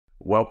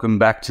Welcome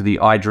back to the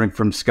I Drink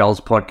From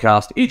Skulls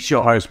podcast. It's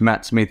your host,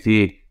 Matt Smith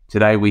here.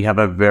 Today we have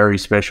a very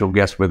special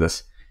guest with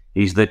us.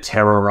 He's the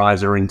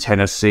terrorizer in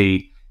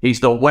Tennessee.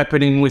 He's the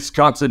weapon in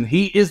Wisconsin.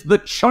 He is the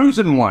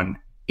chosen one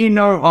in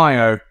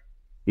Ohio.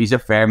 He's a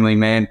family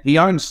man. He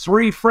owns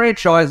 3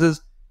 franchises.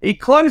 He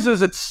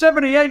closes at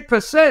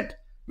 78%.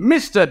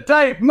 Mr.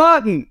 Dave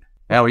Martin.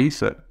 How are you,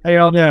 sir? How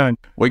y'all doing?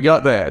 We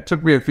got there. It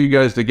took me a few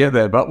goes to get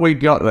there, but we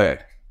got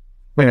there.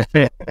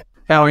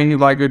 How are you,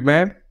 my good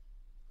man?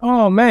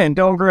 Oh, man,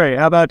 doing great.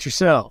 How about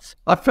yourself?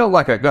 I felt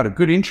like I got a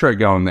good intro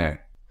going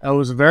there. That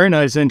was a very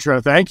nice intro.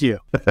 Thank you.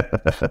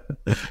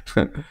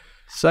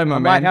 So, my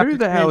man, who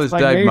the hell is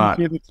Dave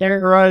Martin? You're the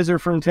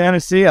terrorizer from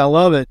Tennessee. I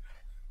love it.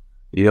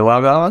 You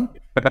love that one?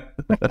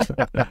 Let's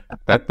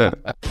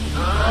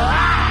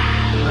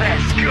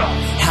go.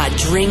 I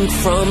drink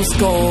from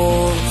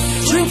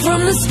skulls. Drink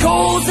from the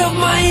skulls of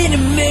my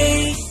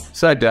enemies.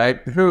 So, Dave,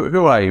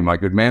 who are you, my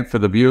good man, for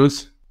the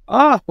viewers?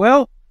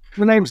 Well,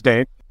 my name's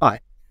Dave. Hi.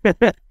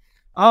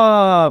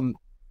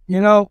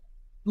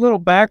 Little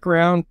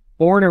background.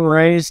 Born and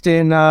raised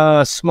in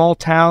a small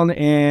town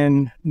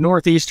in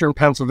northeastern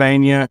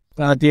Pennsylvania.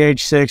 At the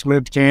age 6,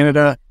 moved to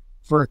Canada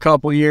for a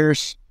couple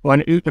years.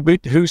 Went oot to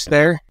boot the hoose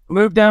there.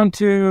 Moved down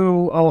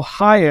to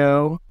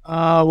Ohio,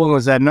 when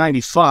was that,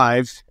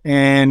 95,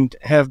 and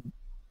have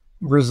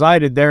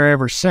resided there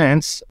ever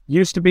since.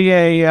 Used to be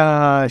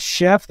a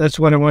chef. That's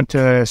what I went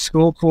to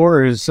school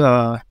for, is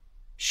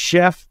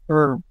chef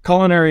or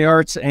culinary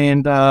arts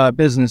and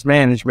business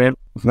management.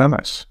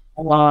 Nice.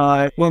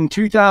 In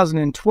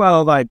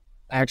 2012, I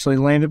actually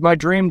landed my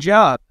dream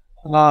job.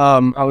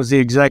 I was the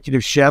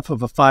executive chef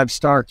of a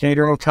 5-star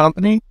catering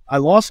company. I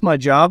lost my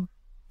job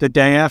the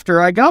day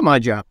after I got my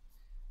job.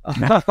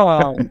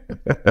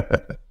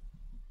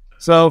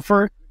 So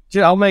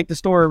I'll make the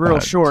story real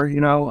short.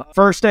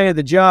 First day of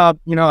the job,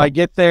 I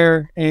get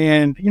there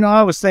and,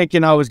 I was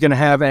thinking I was going to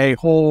have a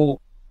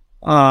whole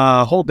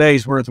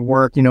day's worth of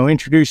work,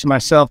 introducing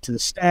myself to the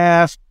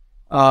staff,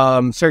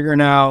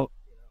 figuring out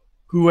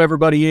who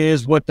everybody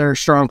is, what their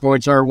strong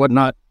points are,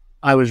 whatnot.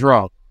 I was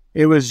wrong.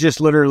 It was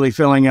just literally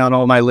filling out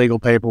all my legal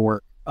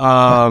paperwork,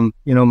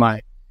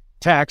 my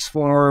tax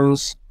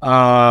forms,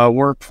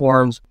 work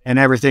forms, and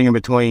everything in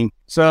between.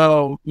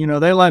 So,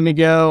 they let me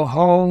go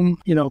home,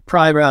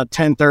 probably about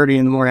 10:30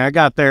 in the morning. I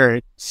got there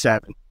at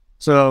 7.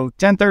 So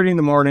 10:30 in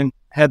the morning,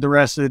 had the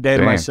rest of the day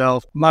to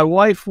myself. My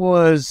wife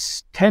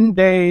was 10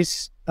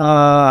 days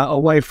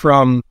away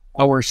from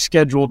our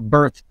scheduled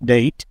birth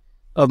date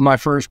of my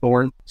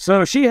firstborn.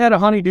 So she had a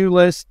honey-do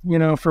list,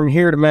 from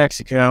here to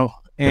Mexico.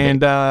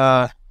 And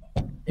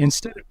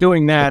instead of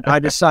doing that, I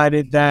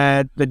decided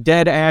that the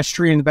dead ash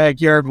tree in the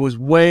backyard was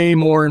way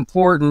more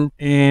important,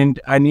 and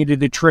I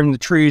needed to trim the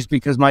trees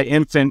because my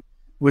infant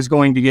was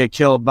going to get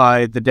killed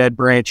by the dead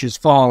branches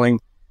falling.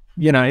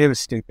 It was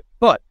stupid.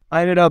 But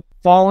I ended up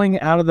falling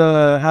out of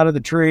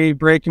the tree,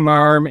 breaking my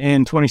arm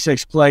in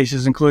 26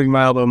 places, including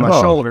my elbow and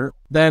my shoulder.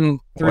 Then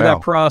through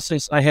that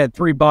process, I had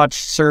 3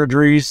 botched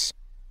surgeries.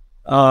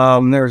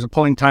 There was a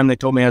point in time they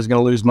told me I was going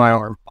to lose my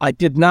arm. I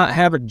did not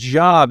have a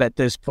job at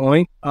this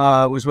point.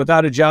 Was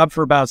without a job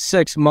for about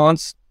 6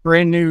 months.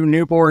 Brand new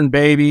newborn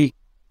baby.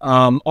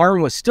 Arm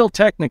was still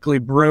technically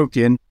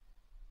broken,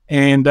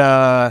 and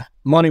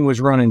money was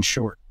running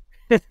short.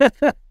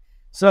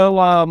 So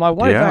my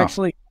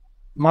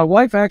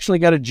wife actually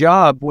got a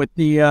job with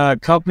the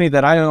company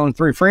that I own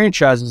 3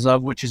 franchises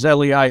of, which is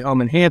LEI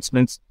Home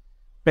Enhancements,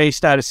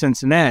 based out of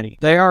Cincinnati.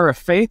 They are a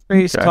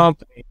faith-based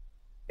company.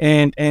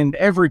 And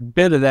every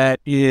bit of that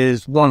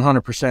is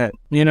 100%.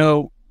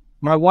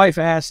 My wife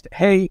asked,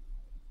 hey,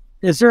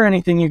 is there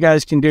anything you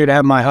guys can do to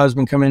have my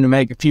husband come in to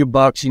make a few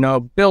bucks?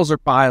 Bills are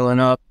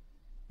piling up.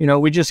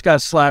 We just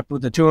got slapped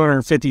with a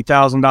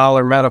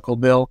 $250,000 medical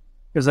bill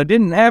because I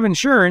didn't have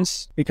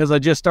insurance because I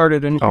just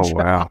started a new job.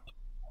 Wow.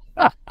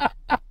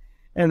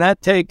 And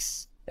that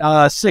takes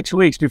 6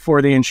 weeks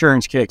before the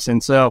insurance kicks in.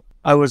 So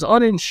I was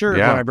uninsured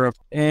when I broke.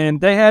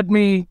 And they had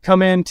me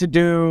come in to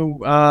do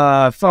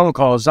phone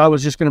calls. I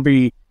was just going to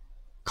be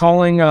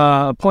calling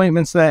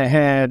appointments that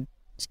had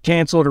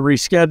canceled or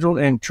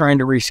rescheduled and trying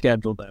to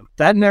reschedule them.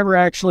 That never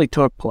actually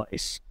took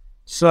place.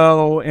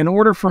 So in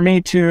order for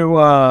me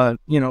to,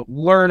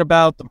 learn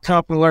about the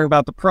company, learn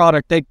about the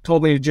product, they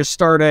told me to just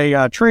start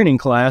a training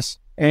class.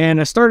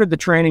 And I started the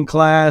training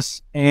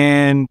class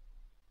and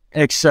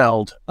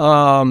excelled.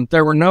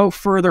 There were no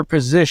further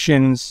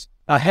positions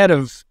ahead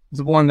of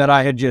the one that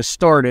I had just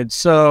started.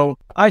 So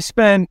I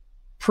spent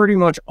pretty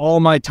much all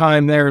my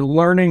time there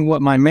learning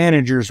what my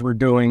managers were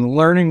doing,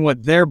 learning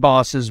what their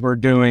bosses were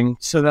doing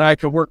so that I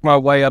could work my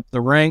way up the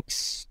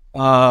ranks.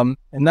 And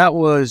that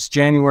was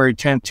January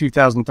 10th,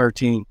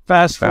 2013.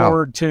 Fast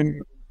forward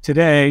to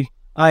today,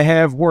 I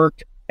have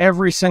worked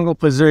every single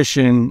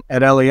position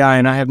at LEI,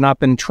 and I have not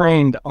been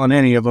trained on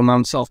any of them.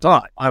 I'm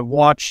self-taught. I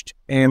watched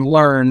and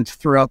learned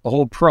throughout the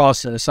whole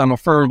process. I'm a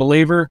firm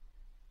believer.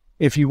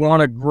 If you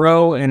want to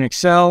grow and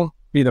excel,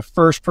 be the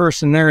first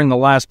person there and the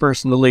last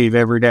person to leave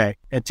every day.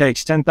 It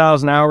takes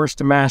 10,000 hours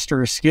to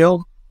master a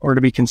skill or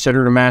to be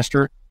considered a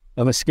master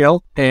of a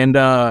skill. And,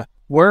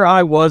 where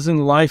I was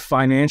in life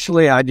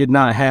financially, I did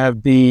not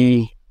have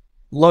the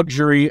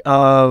luxury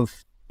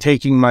of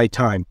taking my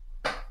time.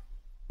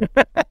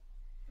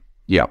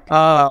 Yeah.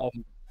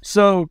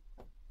 So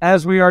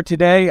as we are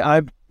today,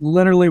 I've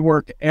literally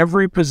worked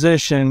every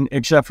position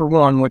except for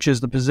one, which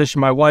is the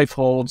position my wife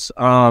holds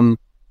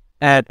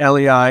at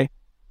LEI.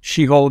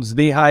 She holds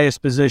the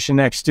highest position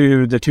next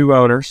to the two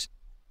owners.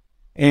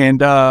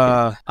 And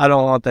I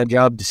don't want that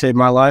job to save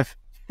my life.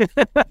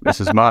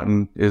 Mrs.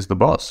 Martin is the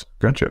boss.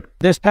 Gotcha.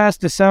 This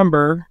past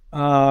December,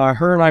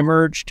 her and I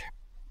merged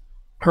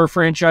her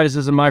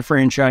franchises and my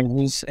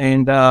franchises,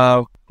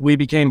 and we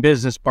became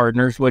business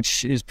partners,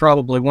 which is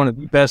probably one of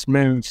the best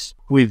moves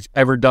we've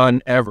ever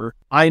done ever.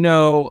 I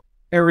know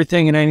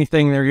everything and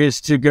anything there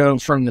is to go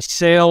from the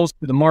sales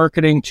to the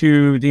marketing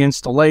to the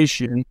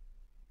installation,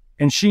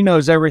 and she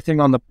knows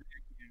everything on the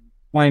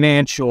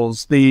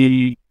financials,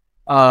 the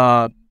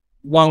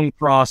loan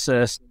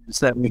process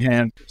that we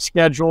have,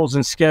 schedules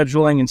and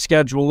scheduling and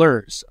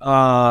schedulers,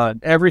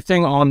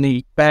 everything on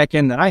the back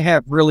end that I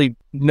have really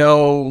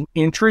no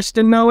interest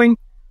in knowing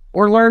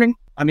or learning.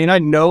 I mean, I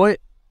know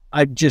it,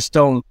 I just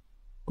don't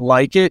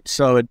like it,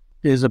 so it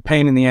is a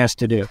pain in the ass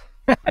to do.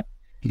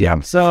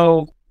 Yeah.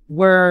 So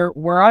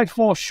where I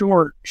fall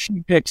short,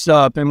 she picks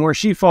up, and where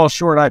she falls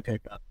short, I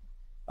pick up.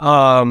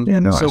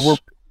 Nice. So we're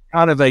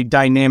kind of a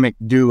dynamic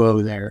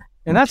duo there,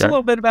 and that's a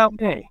little bit about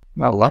me.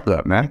 I love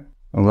that, man.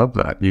 I love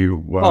that.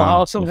 You I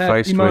also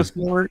have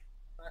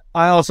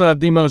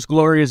the most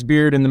glorious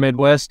beard in the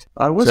Midwest.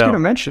 I was going to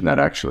mention that,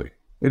 actually.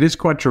 It is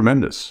quite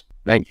tremendous.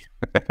 Thank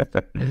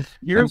you.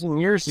 Years and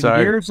years and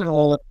years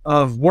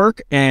of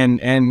work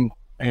and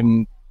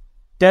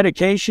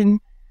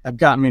dedication have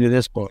gotten me to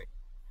this point.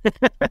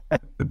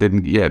 It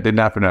didn't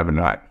happen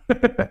overnight.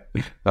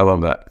 I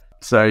love that.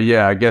 So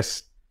yeah, I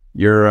guess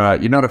you're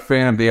not a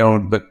fan of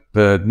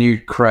the new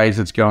craze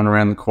that's going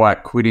around, the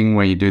quiet quitting,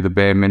 where you do the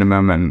bare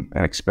minimum and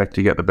expect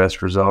to get the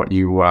best result.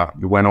 You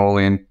went all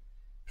in,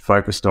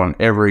 focused on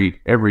every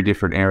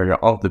different area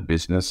of the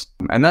business,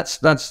 and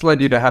that's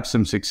led you to have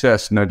some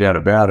success, no doubt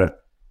about it.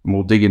 And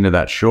we'll dig into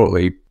that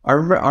shortly. I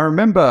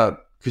remember,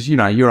 because you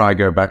and I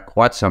go back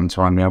quite some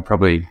time now,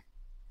 probably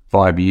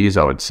 5 years,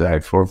 I would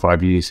say 4 or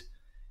 5 years.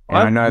 And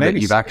I know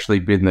that you've actually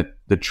been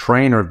the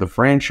trainer of the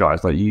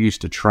franchise. Like, you used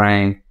to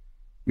train.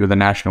 You're the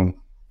national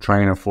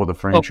trainer for the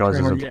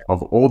franchises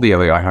of all the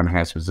LEI home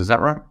enhancements. Is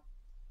that right?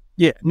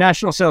 Yeah,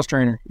 national sales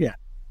trainer. Yeah,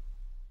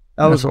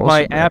 that was awesome,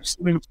 my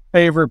absolute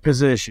favorite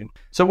position.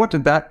 So what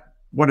did that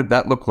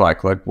look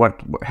like? Like,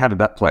 how did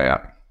that play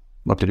out?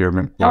 Love to hear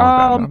about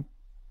that.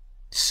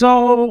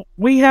 So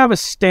we have a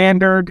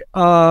standard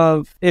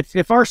of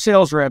if our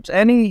sales reps,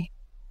 any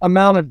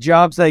amount of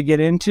jobs they get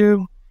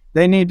into,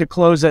 they need to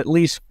close at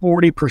least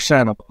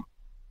 40% of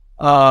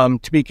them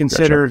to be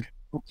considered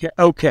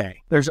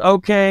okay. There's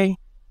okay,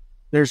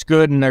 there's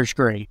good, and there's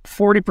great.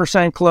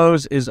 40%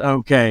 close is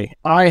okay.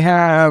 I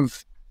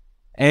have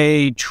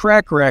a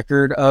track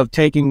record of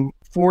taking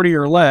 40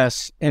 or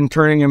less and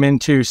turning them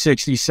into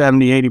 60,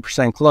 70,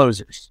 80%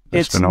 closers.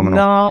 That's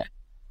phenomenal.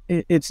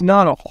 It's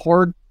not a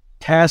hard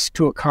task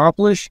to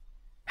accomplish.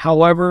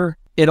 However,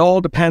 it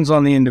all depends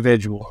on the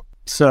individual.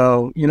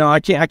 So, I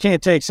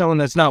can't take someone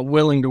that's not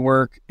willing to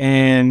work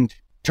and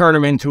turn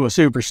them into a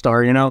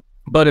superstar,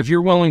 But if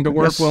you're willing to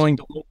work, willing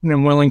to listen,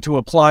 and willing to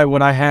apply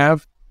what I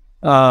have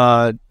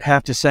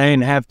to say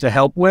and have to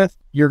help with,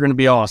 you're going to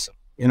be awesome,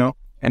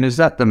 And is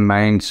that the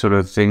main sort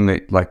of thing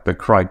that, like, the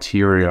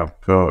criteria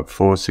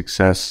for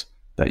success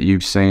that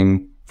you've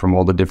seen from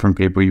all the different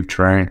people you've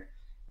trained?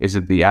 Is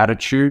it the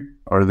attitude,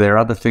 or are there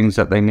other things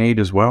that they need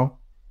as well?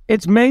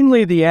 It's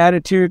mainly the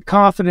attitude.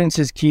 Confidence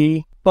is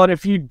key. But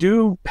if you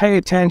do pay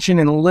attention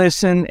and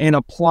listen and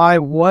apply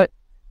what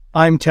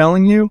I'm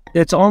telling you,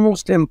 it's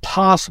almost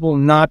impossible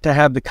not to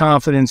have the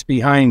confidence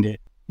behind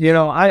it.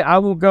 I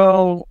will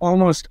go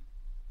almost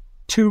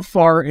too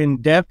far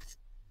in depth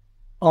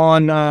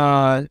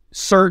on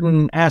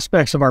certain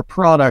aspects of our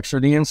products or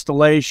the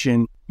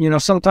installation.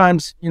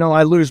 Sometimes,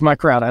 I lose my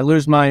crowd. I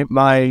lose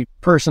my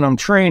person I'm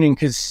training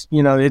because,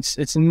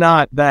 it's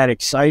not that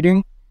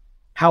exciting.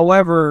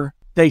 However,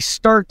 they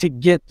start to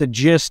get the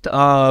gist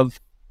of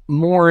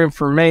more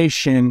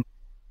information,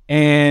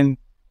 and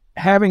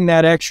having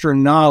that extra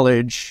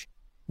knowledge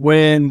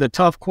when the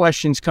tough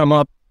questions come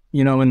up,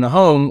 in the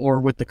home or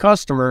with the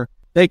customer,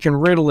 they can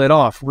riddle it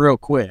off real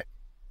quick.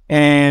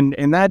 And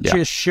that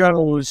just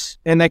shows,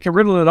 and they can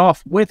riddle it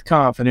off with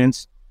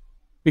confidence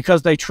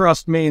because they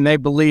trust me and they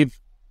believe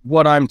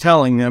what I'm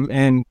telling them.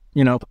 And,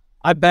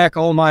 I back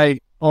all my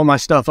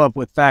stuff up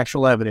with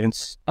factual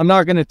evidence. I'm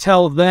not going to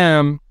tell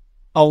them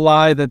a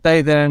lie that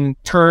they then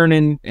turn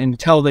and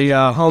tell the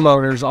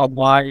homeowners a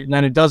lie, and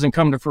then it doesn't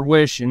come to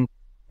fruition.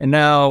 And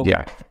now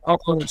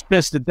I'm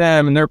pissed at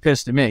them and they're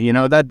pissed at me.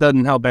 That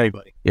doesn't help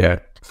anybody. Yeah.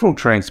 Full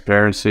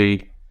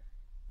transparency.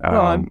 That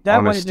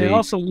honesty. way they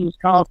also lose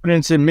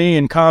confidence in me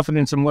and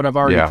confidence in what I've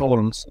already told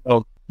them.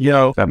 So,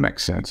 that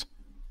makes sense.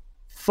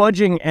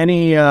 Fudging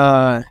any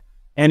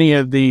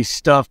of the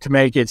stuff to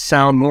make it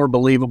sound more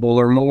believable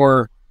or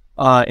more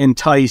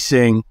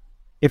enticing,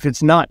 if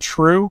it's not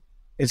true,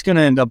 it's going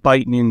to end up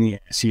biting in the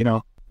ass, you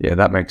know? Yeah,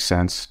 that makes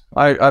sense.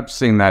 I've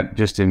seen that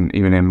just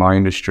even in my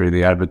industry,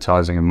 the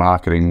advertising and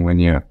marketing, when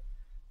you're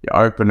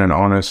open and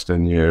honest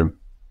and you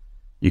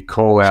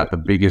call out the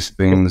biggest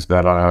things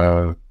that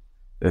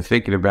they're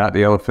thinking about,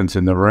 the elephants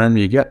in the room,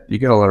 you get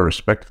a lot of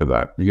respect for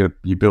that.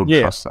 You build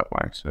trust that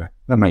way. So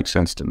that makes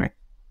sense to me.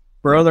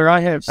 Brother, I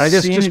have I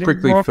guess seen just it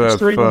quickly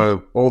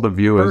for all the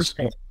viewers.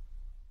 firsthand.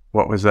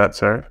 What was that,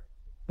 sir?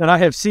 That I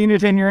have seen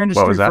it in your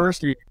industry What was that?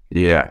 first.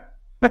 Yeah.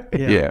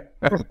 Yeah.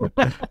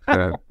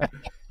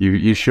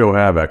 You sure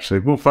have, actually.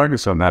 We'll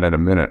focus on that in a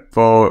minute.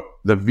 For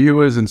the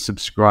viewers and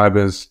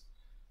subscribers,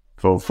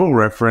 for full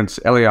reference,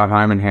 LEI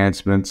Home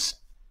Enhancements,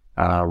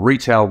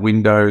 retail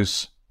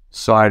windows,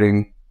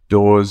 siding,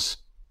 doors,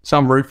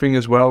 some roofing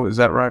as well. Is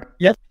that right?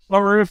 Yep.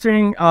 Some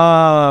roofing.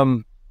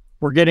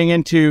 We're getting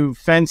into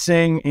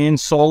fencing and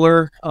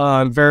solar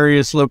in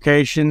various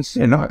locations.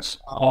 Yeah, nice.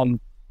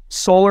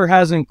 Solar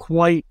hasn't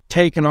quite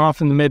taken off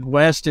in the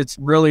Midwest. It's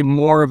really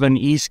more of an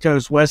East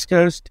Coast, West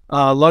Coast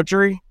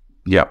luxury.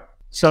 Yep.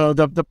 So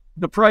the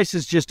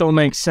prices just don't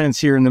make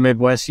sense here in the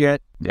Midwest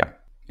yet. Yeah.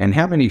 And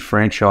how many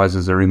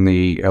franchises are in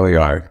the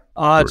LEI?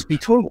 It's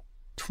between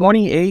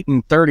 28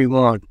 and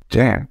 31.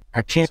 Damn.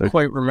 I can't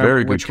quite remember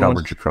Very good which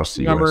coverage across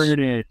the number US. it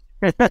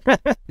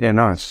is. Yeah,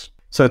 nice.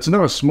 So it's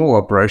not a small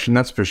operation,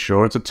 that's for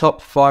sure. It's a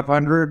top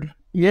 500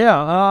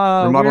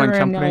 Yeah. remodeling we're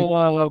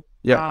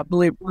company. I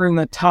believe we're in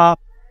the top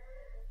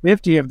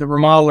 50 of the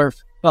Remodeler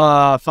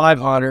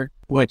 500,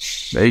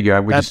 which There you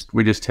go. We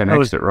just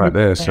 10x'd it right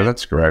there. So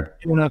that's great.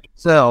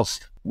 Sells.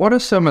 What are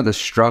some of the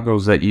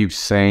struggles that you've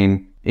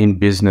seen in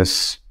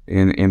business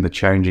in the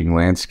changing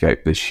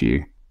landscape this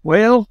year?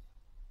 Well,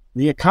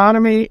 the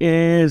economy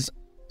is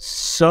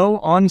so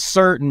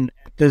uncertain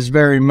at this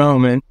very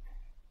moment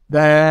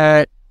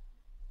that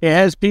it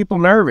has people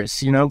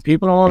nervous. You know,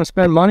 people don't want to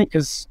spend money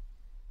because,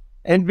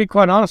 and to be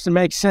quite honest, it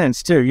makes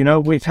sense too. You know,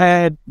 we've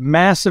had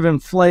massive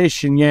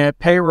inflation, yet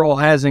payroll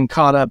hasn't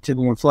caught up to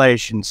the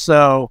inflation.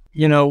 So,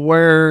 you know,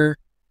 where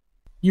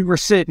you were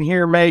sitting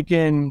here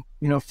making,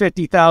 you know,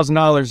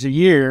 $50,000 a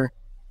year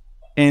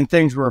and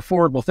things were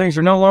affordable, things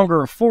are no longer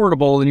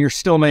affordable and you're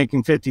still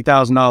making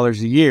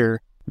 $50,000 a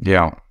year.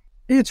 Yeah.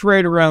 It's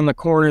right around the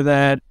corner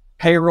that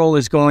payroll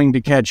is going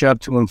to catch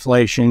up to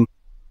inflation.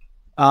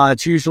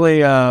 It's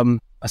usually a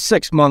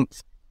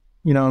 6-month,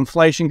 you know,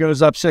 inflation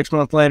goes up 6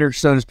 months later,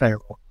 so does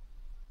payroll.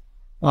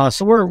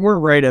 So we're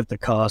right at the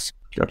cusp.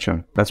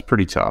 Gotcha. That's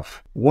pretty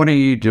tough. What are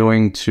you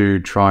doing to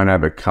try and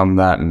overcome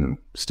that and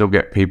still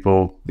get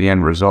people the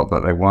end result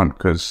that they want?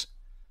 Because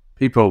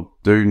people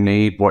do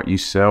need what you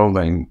sell.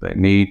 They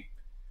need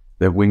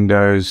their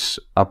windows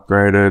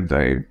upgraded.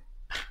 They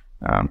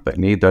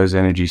need those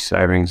energy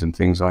savings and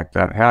things like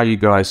that. How are you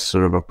guys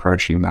sort of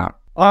approaching that?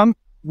 I'm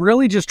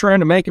really just trying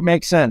to make it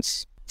make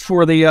sense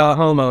for the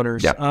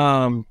homeowners. Yep.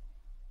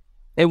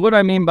 And what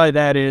I mean by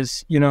that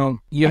is, you know,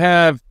 you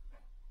have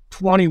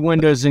 20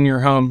 windows in your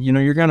home, you know,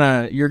 you're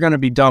gonna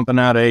be dumping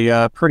out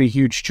a pretty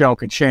huge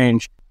chunk of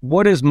change.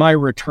 What is my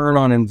return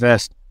on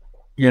investment?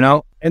 You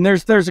know, and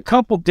there's a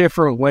couple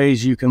different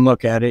ways you can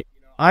look at it.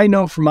 I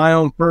know from my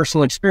own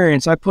personal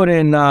experience, I put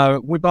in,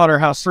 we bought our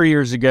house 3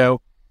 years ago.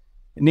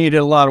 It needed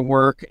a lot of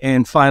work,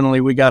 and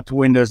finally we got the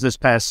windows this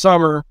past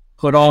summer,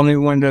 put all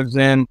new windows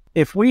in.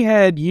 If we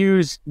had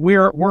used,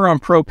 we're on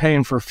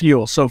propane for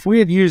fuel. So if we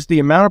had used the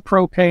amount of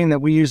propane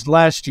that we used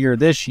last year,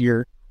 this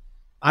year,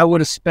 I would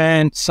have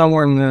spent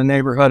somewhere in the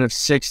neighborhood of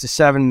 $6,000 to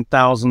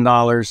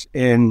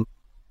 $7,000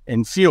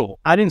 in fuel.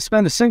 I didn't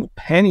spend a single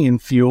penny in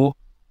fuel,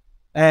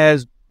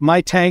 as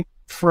my tank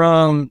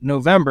from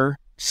November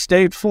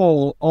stayed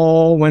full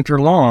all winter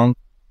long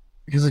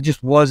because I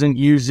just wasn't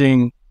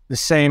using the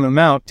same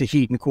amount to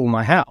heat and cool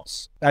my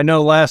house. I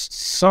know last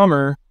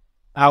summer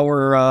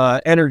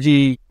our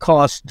energy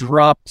costs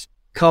dropped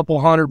a couple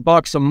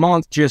 $100 a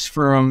month just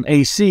from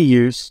AC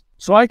use.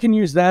 So I can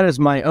use that as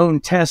my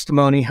own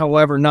testimony.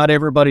 However, not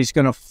everybody's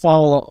going to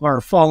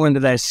fall into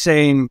that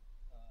same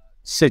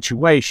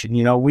situation.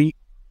 You know, we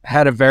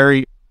had a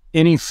very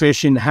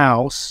inefficient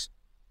house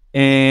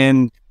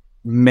and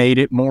made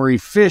it more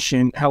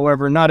efficient.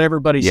 However, not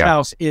everybody's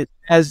house is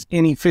as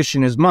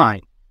inefficient as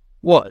mine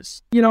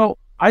was. You know,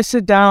 I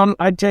sit down,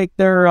 I'd take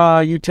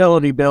their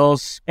utility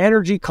bills.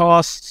 Energy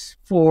costs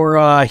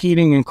for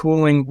heating and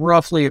cooling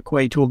roughly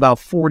equate to about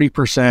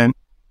 40%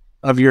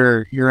 of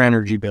your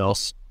energy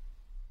bills.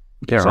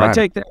 Yeah, so right. I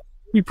take that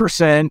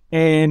 40%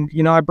 and,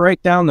 you know, I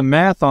break down the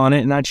math on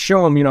it and I'd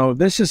show them, you know,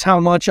 this is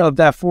how much of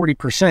that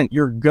 40%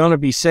 you're going to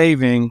be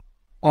saving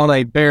on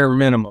a bare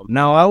minimum.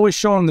 Now, I always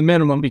show them the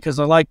minimum because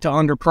I like to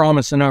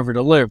under-promise and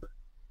over-deliver.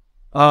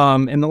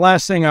 And the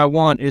last thing I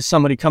want is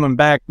somebody coming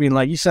back being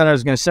like, you said I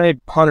was going to save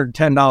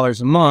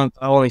 $110 a month.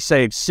 I only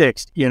saved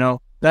 $60, you know.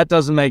 That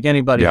doesn't make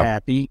anybody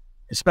happy,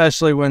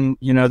 especially when,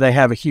 you know, they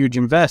have a huge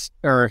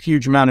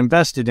amount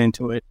invested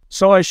into it.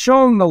 So I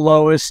show them the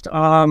lowest.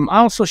 I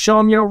also show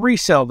them, you know,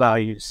 resale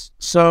values.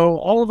 So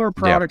all of our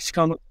products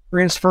come with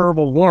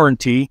transferable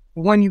warranty.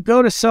 When you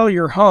go to sell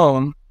your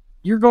home,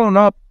 you're going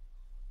up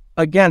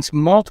against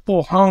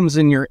multiple homes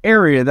in your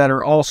area that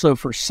are also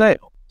for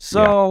sale.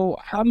 So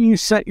how do you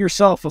set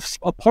yourself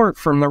apart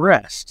from the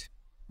rest?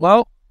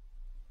 Well,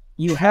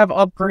 you have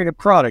upgraded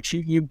products.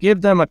 You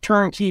give them a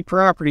turnkey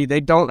property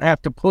they don't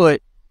have to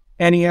put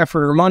any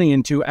effort or money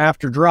into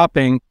after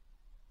dropping,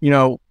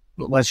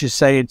 let's just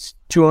say it's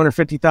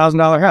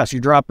 $250,000 house. You're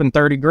dropping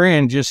 30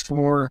 grand just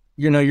for,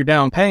 your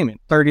down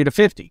payment, 30 to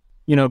 50.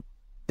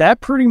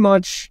 That pretty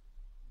much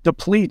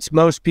depletes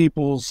most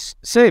people's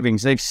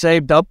savings. They've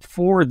saved up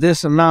for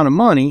this amount of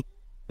money.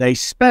 They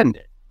spend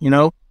it,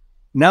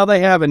 Now they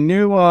have a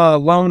new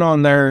loan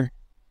on their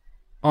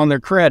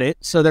credit,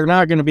 so they're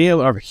not going to be able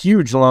to have a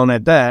huge loan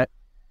at that.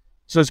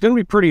 So it's going to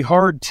be pretty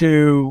hard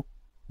to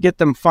get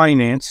them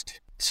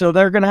financed. So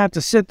they're going to have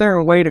to sit there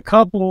and wait a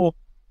couple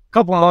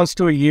months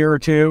to a year or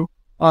two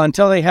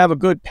until they have a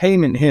good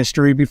payment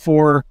history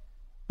before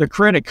the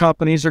credit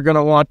companies are going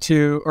to want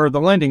to, or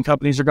the lending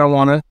companies are going to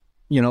want to,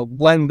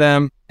 lend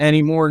them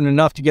any more than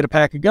enough to get a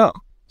pack of gum.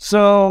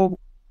 So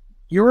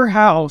your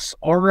house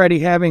already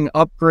having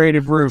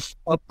upgraded roof,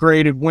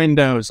 upgraded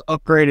windows,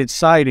 upgraded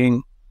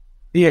siding,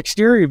 the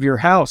exterior of your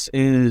house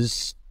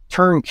is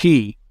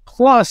turnkey.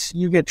 Plus,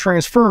 you get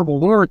transferable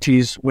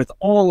warranties with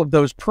all of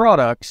those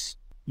products.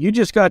 You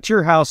just got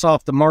your house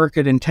off the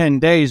market in 10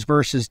 days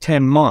versus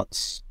 10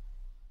 months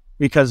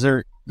because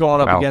they're going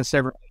up against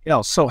everybody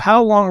else. So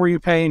how long were you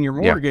paying your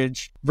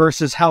mortgage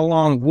versus how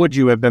long would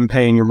you have been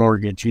paying your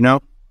mortgage,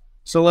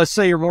 So let's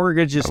say your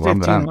mortgage is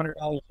 $1,500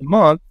 a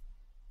month.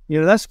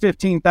 That's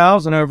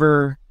 $15,000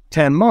 over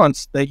 10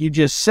 months that you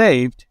just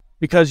saved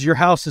because your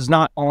house is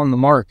not on the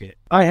market.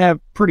 I have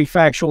pretty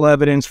factual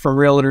evidence from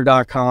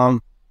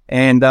Realtor.com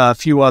and a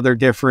few other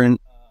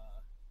different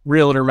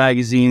realtor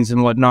magazines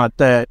and whatnot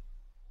that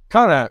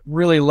kind of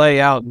really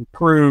lay out and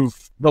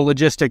prove the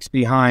logistics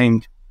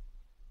behind,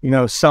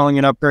 selling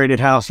an upgraded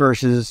house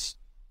versus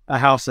a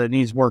house that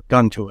needs work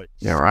done to it.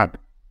 Yeah, right.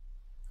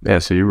 Yeah,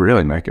 so you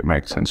really make it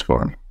make sense for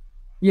them.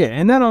 Yeah,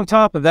 and then on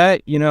top of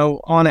that,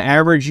 on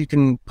average, you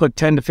can put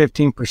 10 to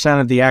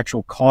 15% of the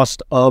actual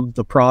cost of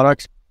the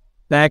products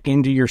back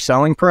into your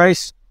selling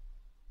price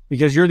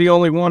because you're the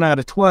only one out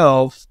of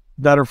 12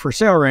 that are for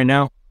sale right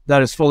now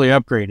that is fully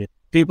upgraded.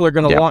 People are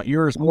going to want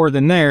yours more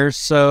than theirs,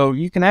 so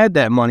you can add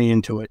that money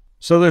into it.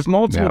 So there's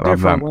multiple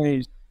different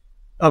ways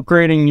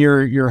upgrading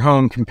your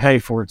home can pay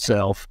for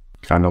itself.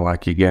 Kind of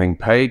like you're getting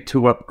paid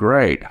to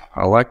upgrade.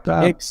 I like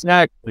that.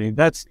 Exactly.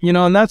 That's,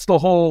 and that's the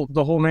whole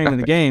name of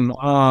the game.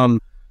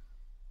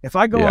 If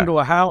I go into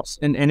a house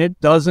and it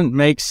doesn't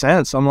make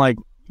sense, I'm like,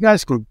 you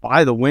guys can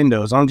buy the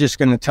windows. I'm just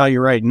going to tell you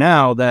right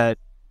now that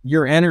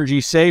your energy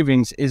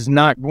savings is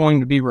not going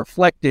to be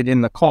reflected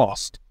in the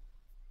cost,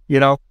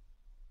 Yep.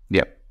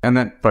 And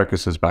that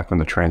focuses back on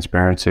the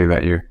transparency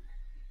that you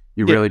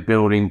really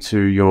build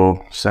into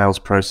your sales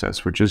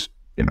process, which is,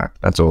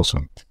 that's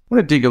awesome. I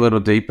want to dig a little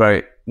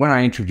deeper. When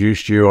I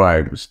introduced you,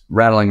 I was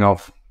rattling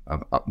off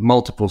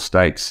multiple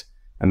states.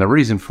 And the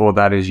reason for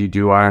that is you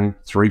do own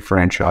 3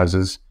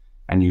 franchises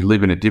and you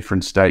live in a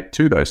different state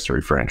to those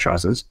 3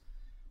 franchises.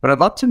 But I'd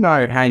love to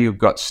know how you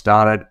got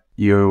started.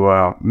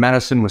 You,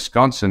 Madison,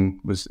 Wisconsin,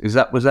 was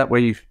that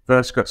where you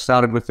first got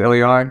started with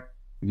LEI?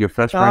 Your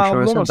first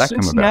franchise? No,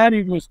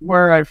 Cincinnati was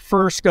where I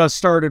first got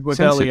started with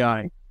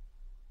LEI.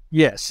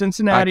 Yeah,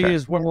 Cincinnati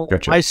is where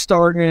I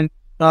started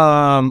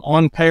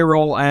on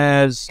payroll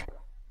as,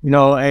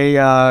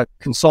 a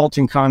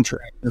consulting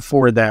contractor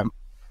for them.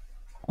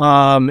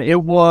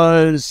 It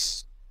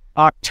was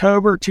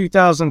October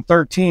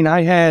 2013.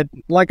 I had,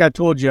 like I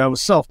told you, I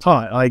was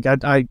self-taught. Like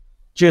I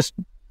just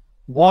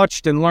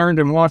watched and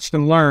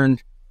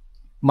learned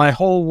my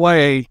whole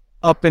way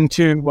up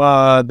into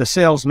the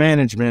sales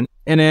management.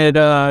 And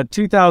at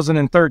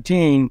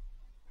 2013,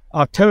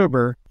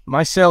 October,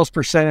 my sales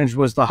percentage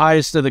was the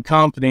highest of the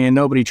company and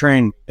nobody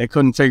trained me. They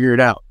couldn't figure it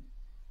out.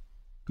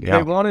 Yeah.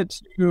 They wanted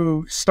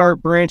to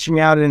start branching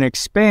out and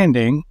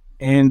expanding.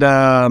 And,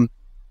 I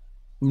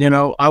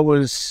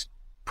was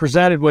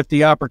presented with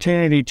the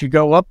opportunity to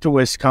go up to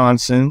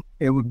Wisconsin.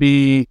 It would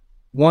be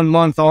 1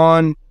 month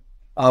on,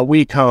 a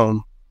week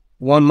home.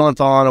 1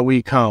 month on, a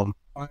week home.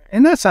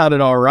 And that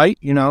sounded all right,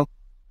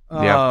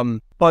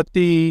 But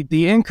the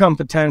income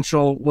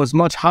potential was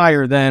much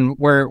higher than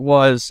where it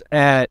was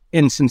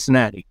in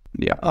Cincinnati.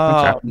 Yeah.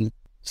 Okay.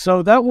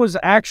 So that was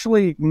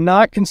actually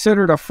not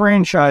considered a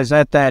franchise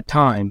at that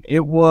time.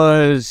 It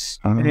was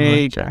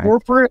a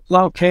corporate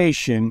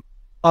location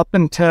up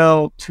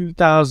until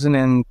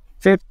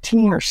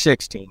 2015 or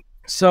 16.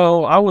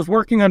 So I was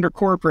working under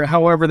corporate.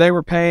 However, they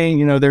were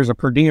paying, there's a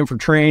per diem for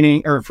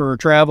training or for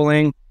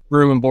traveling,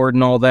 room and board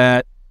and all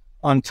that,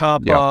 on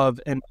top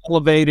of an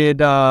elevated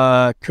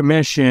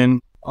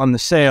commission on the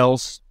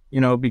sales,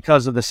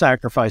 because of the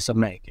sacrifice I'm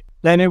making.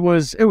 Then it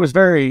was a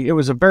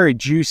very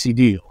juicy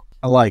deal.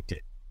 I liked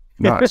it.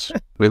 Nice.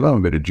 We love a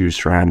bit of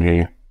juice around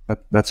here.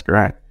 That's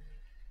great.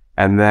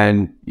 And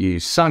then you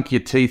sunk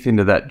your teeth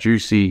into that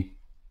juicy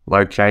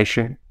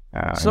location.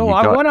 So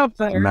I went up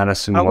there.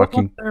 Madison I went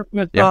up there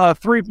with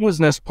 3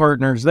 business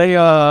partners.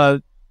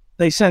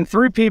 They sent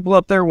 3 people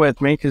up there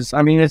with me because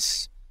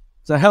it's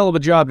a hell of a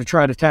job to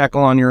try to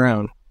tackle on your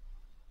own.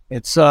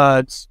 It's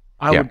I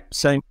would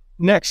say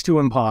next to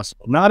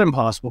impossible. Not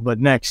impossible, but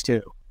next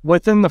to.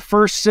 Within the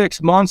first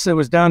 6 months, it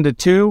was down to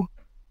 2.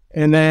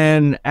 And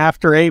then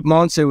after 8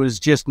 months, it was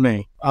just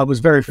me. I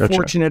was very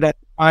fortunate at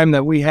the time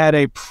that we had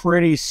a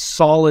pretty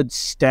solid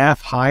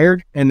staff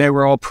hired, and they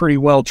were all pretty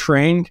well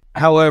trained.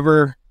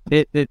 However,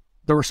 the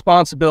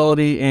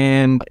responsibility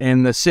and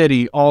the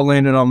city all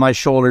landed on my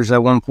shoulders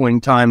at one point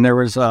in time. There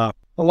was a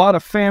lot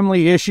of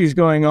family issues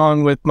going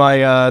on with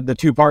my the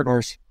 2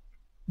 partners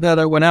that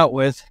I went out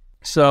with.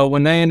 So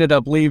when they ended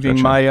up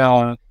leaving,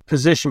 my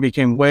position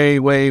became way,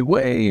 way,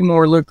 way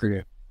more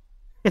lucrative.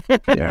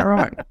 Yeah,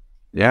 right.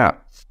 Yeah.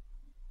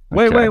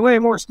 Way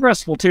more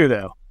stressful too,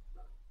 though.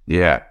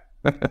 Yeah.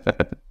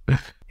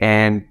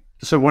 And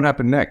so what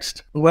happened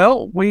next?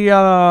 Well, we,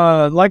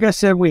 like I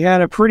said, we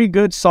had a pretty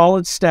good,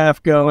 solid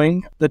staff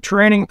going. The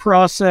training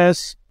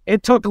process,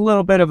 it took a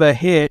little bit of a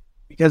hit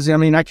because, I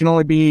mean, I can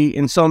only be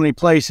in so many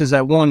places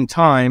at one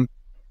time.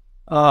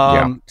 So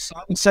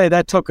I would say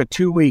that took a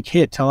 2-week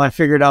hit till I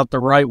figured out the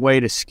right way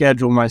to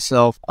schedule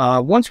myself.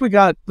 Once we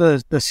got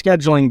the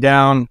scheduling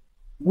down,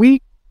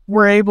 we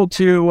were able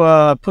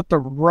to put the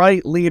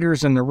right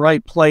leaders in the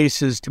right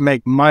places to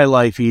make my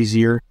life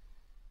easier.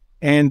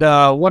 And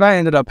what I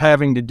ended up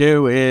having to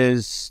do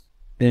is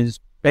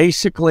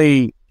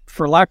basically,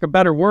 for lack of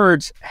better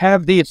words,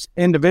 have these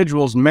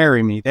individuals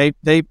marry me.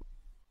 They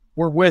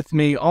were with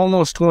me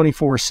almost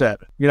 24/7.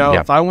 You know,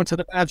 if I went to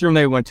the bathroom,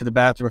 they went to the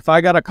bathroom. If I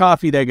got a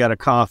coffee, they got a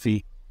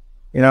coffee.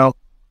 You know,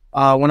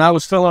 when I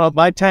was filling up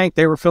my tank,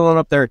 they were filling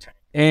up their tank.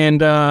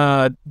 And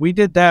we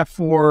did that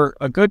for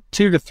a good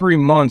 2 to 3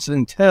 months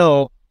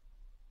until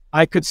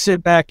I could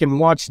sit back and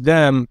watch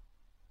them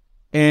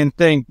and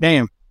think,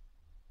 damn,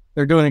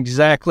 they're doing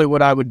exactly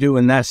what I would do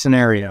in that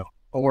scenario.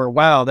 Or,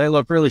 wow, they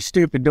look really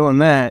stupid doing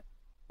that.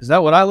 Is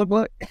that what I look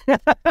like?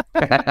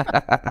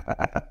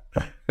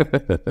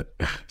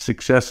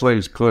 Success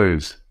leaves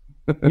clues.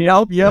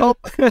 Yep.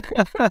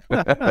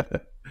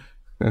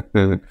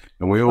 And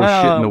we all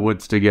shit in the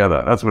woods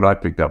together. That's what I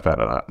picked up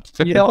out of that.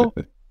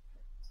 Yep.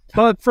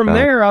 But from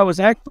there, I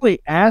was actually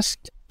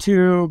asked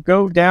to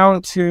go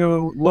down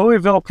to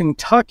Louisville,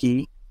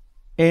 Kentucky,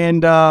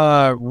 and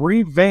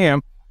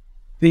revamp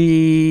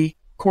the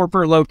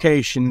corporate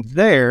location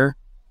there.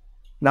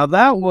 Now,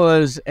 that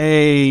was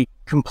a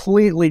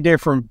completely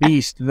different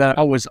beast that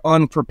I was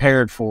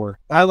unprepared for.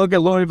 I look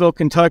at Louisville,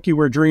 Kentucky,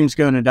 where dreams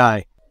going to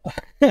die.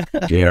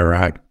 Yeah,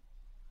 right.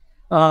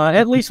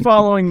 At least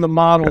following the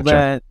model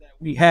that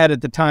we had at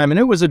the time, and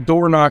it was a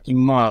door-knocking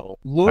model.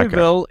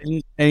 Louisville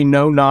is a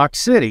no-knock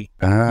city.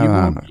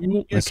 You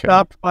will get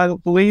stopped by the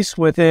police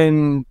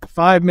within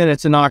 5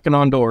 minutes of knocking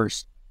on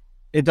doors.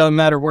 It doesn't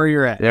matter where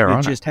you're at.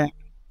 It just happens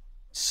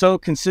so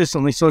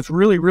consistently. So it's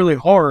really, really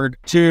hard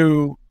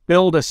to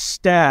build a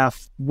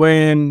staff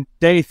when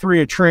day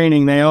 3 of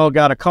training, they all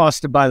got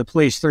accosted by the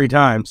police 3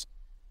 times.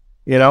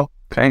 You know?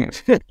 Dang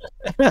it.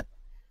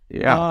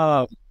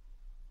 Yeah.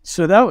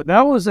 So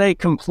that was a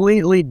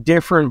completely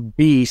different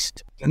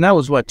beast. And that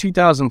was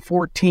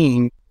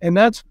 2014. And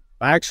that's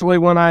actually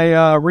when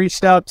I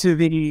reached out to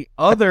the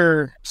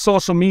other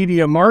social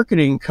media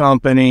marketing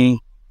company.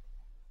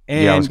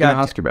 And I was going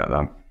to ask you about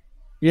that.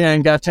 Yeah,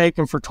 and got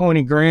taken for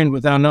 $20,000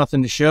 without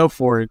nothing to show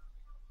for it.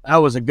 That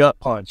was a gut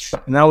punch.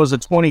 And that was a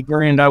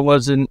 $20,000 I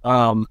wasn't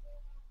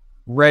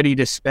ready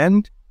to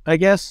spend, I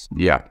guess.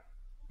 Yeah.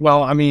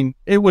 Well, I mean,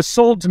 it was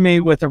sold to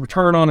me with a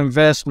return on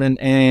investment,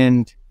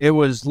 and it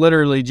was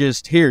literally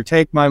just, here,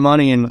 take my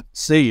money and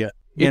see ya.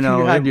 If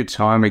you had your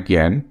time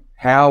again,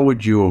 how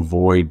would you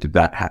avoid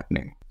that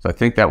happening? So I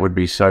think that would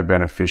be so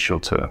beneficial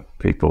to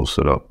people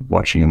sort of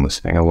watching and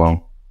listening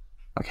along.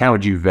 Like, how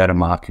would you vet a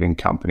marketing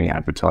company,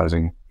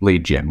 advertising,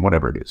 lead gen,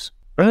 whatever it is?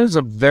 That is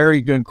a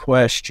very good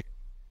question.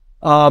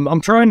 I'm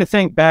trying to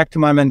think back to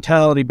my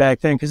mentality back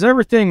then, because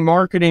everything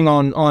marketing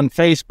on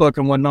Facebook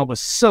and whatnot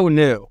was so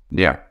new.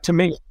 Yeah. To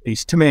me, at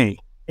least to me.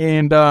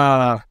 And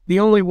the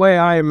only way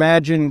I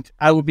imagined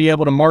I would be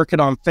able to market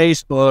on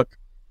Facebook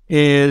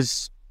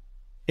is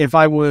if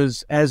I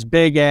was as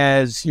big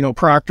as,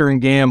 Procter &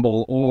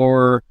 Gamble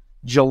or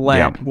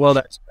Gillette. Yeah. Well,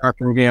 that's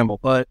Procter & Gamble.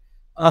 But,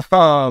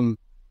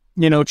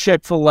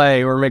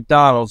 Chick-fil-A or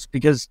McDonald's,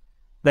 because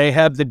they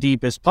have the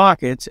deepest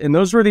pockets, and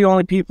those were the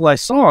only people I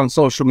saw on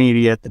social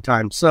media at the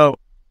time. So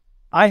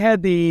I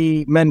had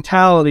the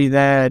mentality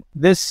that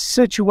this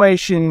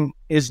situation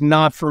is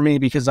not for me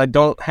because I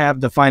don't have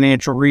the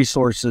financial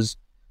resources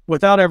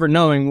without ever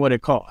knowing what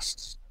it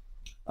costs.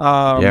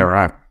 Yeah,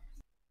 right.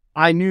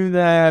 I knew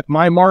that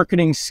my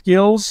marketing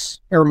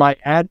skills or my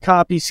ad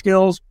copy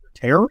skills were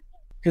terrible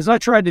because I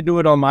tried to do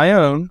it on my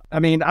own.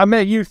 I mean, I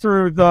met you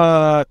through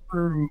BFE,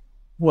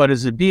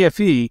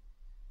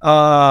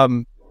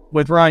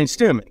 with Ryan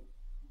Stewman.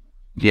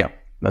 Yeah,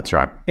 that's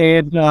right.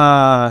 And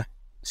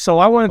so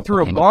I went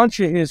through a bunch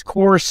of his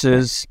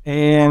courses,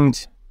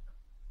 and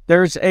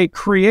there's a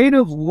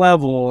creative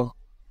level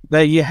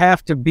that you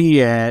have to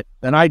be at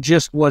that I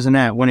just wasn't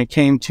at when it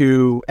came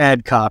to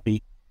ad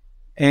copy.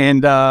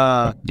 And,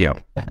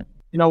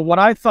 what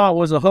I thought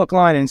was a hook,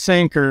 line, and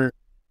sinker,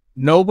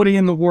 nobody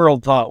in the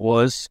world thought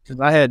was,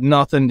 because I had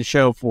nothing to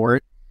show for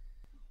it.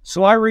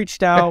 So I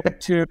reached out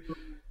to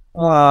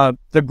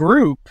the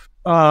group,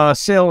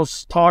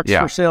 Sales Talks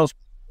for Sales.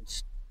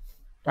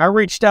 I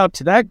reached out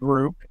to that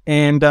group,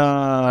 and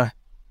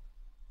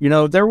you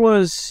know,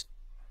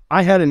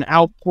 I had an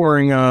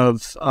outpouring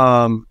of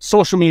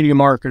social media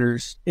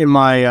marketers in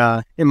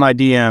my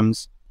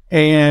DMs,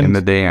 and in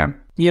the DM.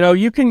 You know,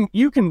 you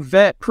can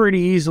vet pretty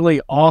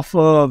easily off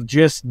of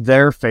just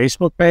their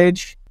Facebook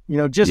page. You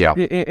know, just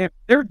if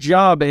their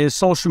job is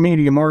social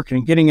media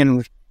marketing, getting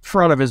in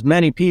front of as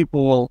many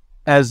people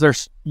as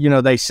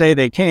they say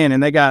they can,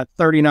 and they got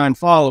 39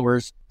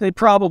 followers, they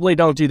probably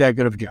don't do that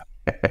good of a job.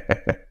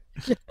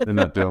 They're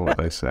not doing what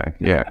they say.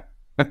 Yeah.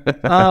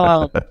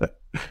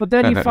 But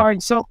then you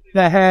find something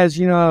that has,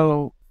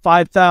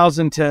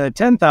 5,000 to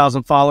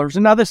 10,000 followers.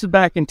 And now this is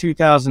back in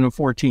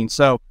 2014.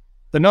 So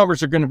the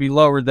numbers are going to be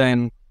lower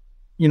than,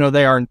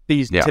 they are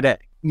today.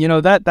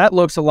 That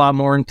looks a lot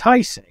more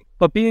enticing.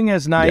 But being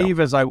as naive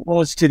as I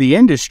was to the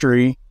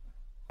industry,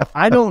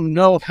 I don't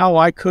know how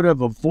I could have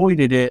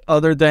avoided it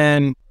other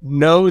than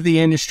know the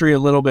industry a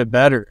little bit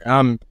better.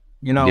 I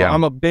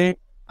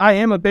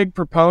am a big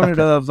proponent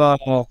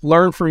of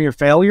learn from your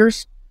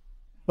failures,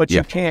 but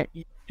you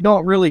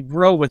don't really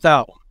grow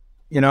without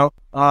them,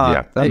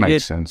 that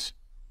makes sense.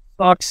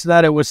 Sucks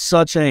that it was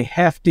such a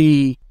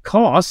hefty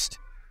cost.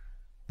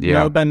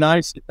 It'd been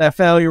nice if that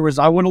failure was,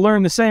 I would have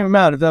learned the same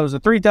amount if that was a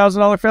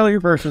 $3,000 failure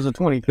versus a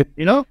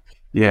 $20,000,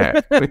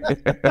 Yeah.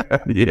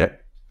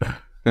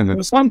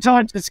 Well,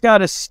 sometimes it's got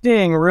to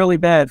sting really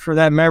bad for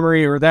that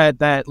memory or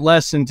that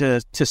lesson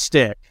to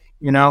stick,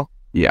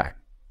 Yeah.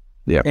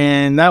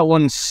 And that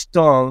one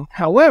stung.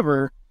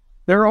 However,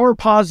 there are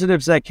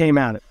positives that came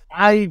out of it.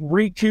 I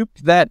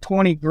recouped that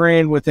 20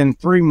 grand within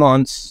 3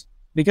 months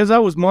because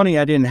that was money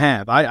I didn't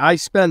have. I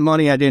spent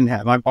money I didn't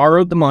have. I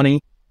borrowed the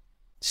money,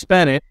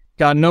 spent it,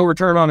 got no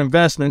return on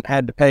investment,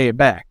 had to pay it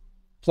back,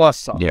 plus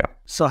some. Yeah.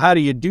 So how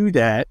do you do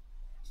that?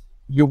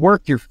 You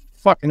work your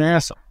fucking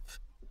ass off.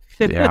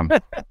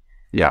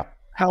 Yeah.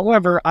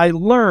 However, I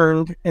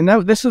learned, and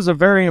this is a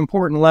very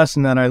important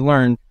lesson that I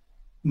learned,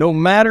 no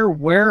matter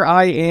where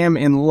I am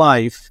in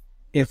life,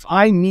 if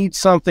I need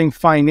something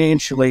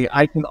financially,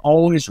 I can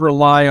always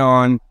rely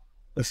on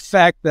the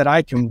fact that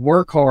I can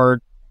work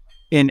hard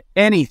in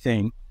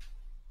anything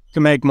to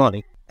make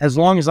money. As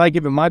long as I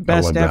give it my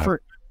best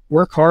effort,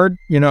 work hard,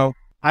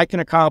 I can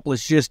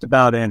accomplish just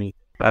about anything.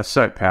 That's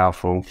so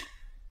powerful.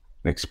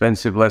 An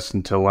expensive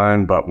lesson to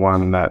learn, but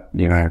one that,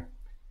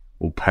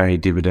 will pay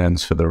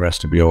dividends for the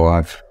rest of your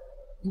life.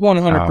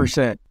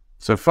 100%.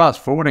 So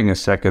fast forwarding a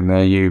second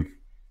there, you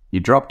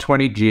dropped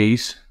 20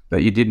 G's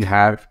that you didn't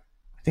have.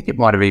 I think it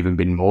might have even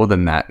been more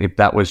than that. If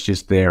that was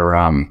just their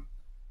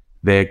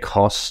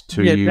cost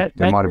to you,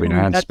 there might have been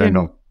ad spend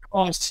on.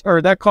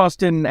 That cost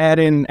didn't add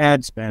in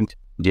ad spend.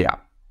 Yeah.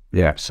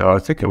 So I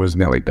think it was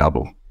nearly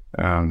double.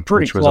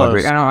 Pretty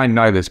close. And I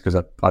know this because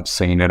I've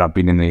seen it. I've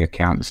been in the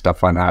account and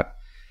stuff like that.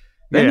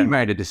 Then you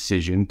made a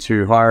decision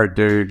to hire a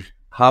dude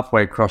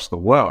halfway across the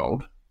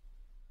world.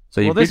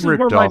 So you've been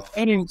ripped off. My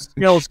painting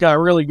skills got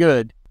really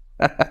good.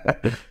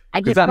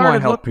 Because that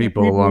might help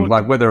people along,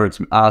 like whether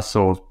it's us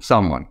or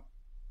someone.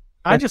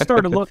 I just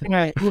started looking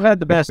at who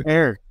had the best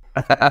hair.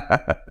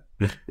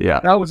 Yeah.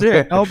 That was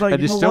it. I was like,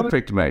 and you still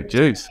picked me.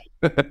 Jeez.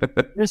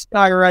 This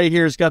guy right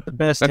here has got the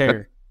best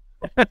hair.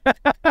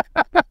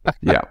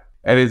 Yeah.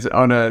 And it's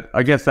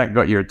I guess that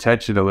got your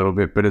attention a little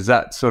bit, but is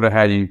that sort of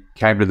how you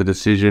came to the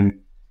decision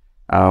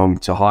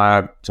to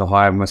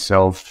hire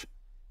myself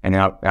and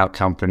our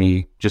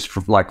company just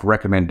for like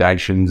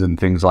recommendations and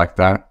things like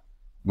that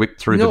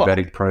through the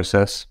vetting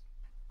process?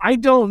 I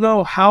don't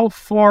know how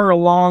far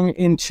along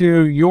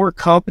into your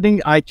company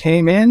I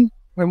came in.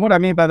 And what I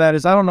mean by that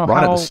is I don't know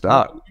right at the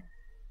start.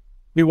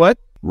 You what?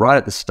 Right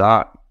at the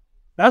start.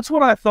 That's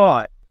what I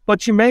thought.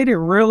 But you made it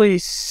really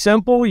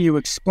simple. You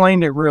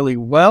explained it really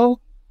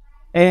well.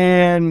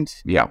 And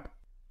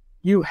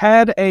you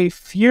had a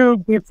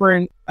few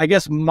different, I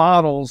guess,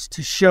 models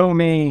to show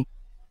me,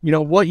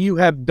 what you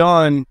have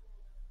done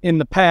in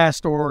the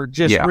past or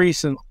just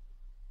recently,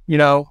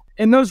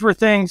 and those were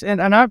things. And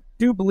I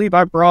do believe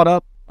I brought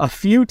up a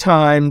few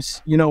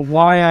times,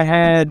 why I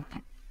had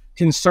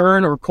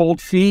concern or cold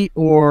feet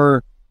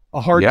or a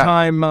hard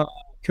time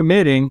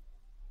committing.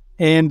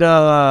 And,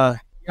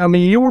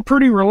 you were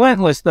pretty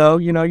relentless though.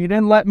 You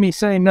didn't let me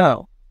say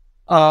no.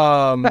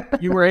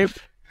 You were able,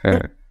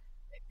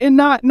 and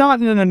not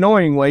in an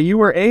annoying way, you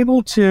were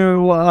able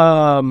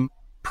to,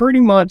 pretty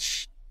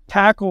much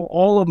tackle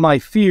all of my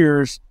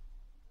fears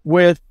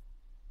with,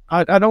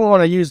 I don't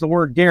want to use the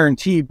word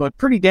guarantee, but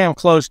pretty damn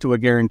close to a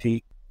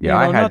guarantee. Yeah,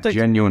 I had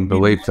genuine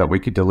belief that we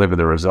could deliver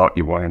the result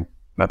you wanted.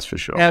 That's for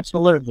sure.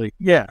 Absolutely.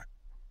 Yeah.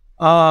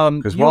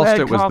 Because whilst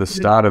it was the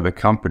start of the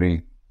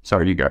company,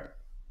 sorry, you go.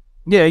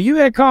 Yeah, you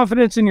had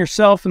confidence in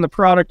yourself and the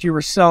product you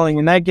were selling,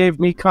 and that gave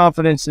me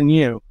confidence in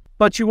you.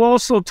 But you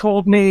also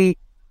told me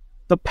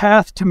the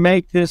path to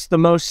make this the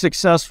most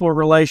successful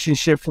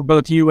relationship for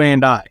both you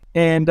and I.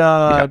 And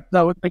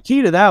the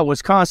key to that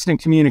was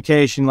constant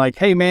communication. Like,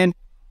 hey, man,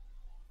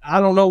 I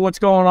don't know what's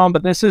going on,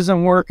 but this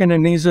isn't working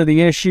and these are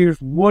the issues.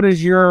 What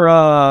is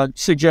your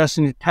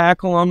suggestion to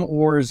tackle them,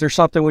 or is there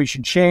something we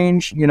should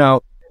change? You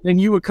know, then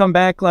you would come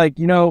back like,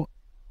 you know,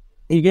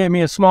 he gave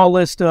me a small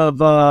list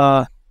of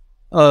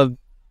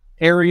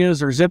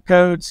areas or zip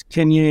codes.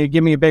 Can you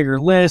give me a bigger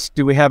list?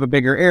 Do we have a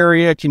bigger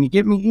area? Can you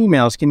give me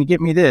emails? Can you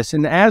get me this?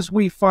 And as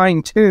we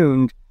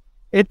fine-tuned,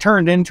 it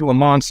turned into a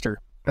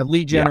monster, a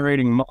lead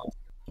generating monster.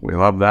 We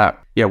love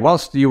that. Yeah,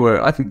 whilst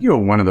I think you were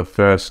one of the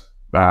first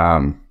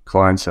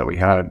clients that we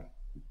had,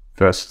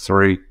 first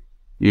three.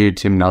 You,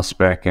 Tim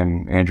Nussbeck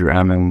and Andrew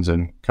Ammons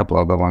and a couple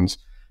other ones.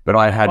 But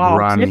I had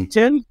run...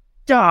 Tim?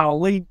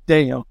 Golly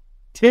damn.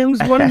 Tim's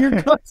one of your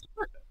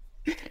customers.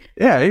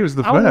 Yeah, he was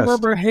the first.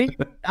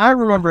 I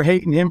remember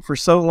hating him for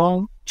so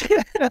long.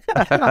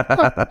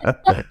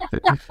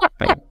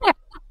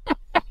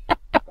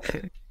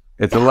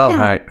 It's a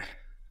love-hate.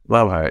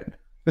 Love-hate.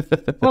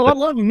 Well, I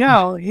love him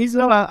now. He's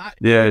yeah.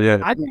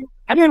 I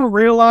didn't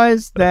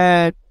realize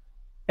that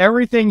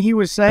everything he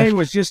was saying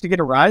was just to get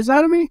a rise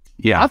out of me.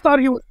 Yeah. I thought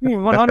he was being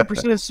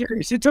 100%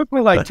 serious. It took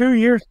me like 2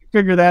 years to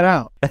figure that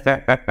out.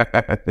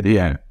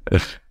 Yeah.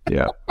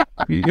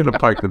 You're going to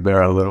poke the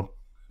bear a little.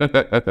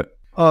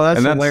 Oh,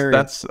 that's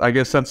hilarious. I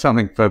guess that's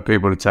something for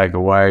people to take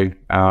away.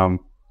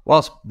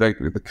 Whilst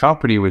the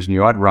company was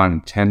new, I'd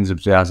run tens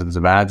of thousands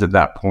of ads at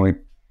that point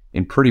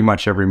in pretty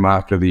much every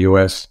market of the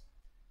US.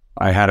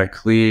 I had a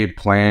clear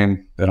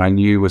plan that I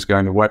knew was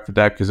going to work for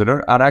Dave because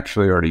I'd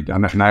actually already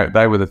done it. And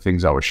they were the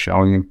things I was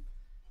showing him.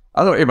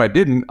 I thought if I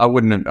didn't, I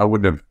wouldn't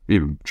have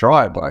even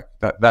tried. Like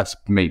that's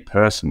me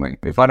personally.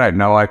 If I don't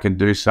know I can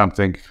do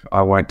something,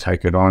 I won't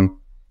take it on,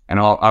 and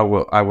I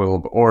will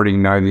already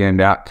know the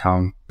end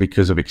outcome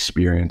because of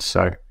experience.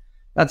 So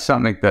that's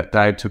something that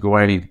Dave took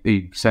away.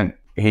 He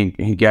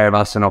gave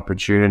us an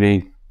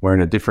opportunity. We're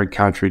in a different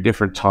country,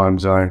 different time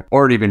zone,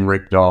 already been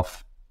ripped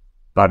off,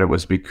 but it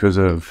was because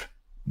of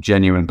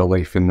genuine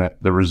belief in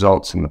the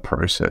results and the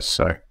process.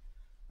 So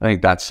I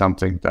think that's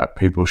something that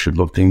people should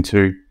look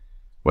into,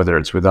 whether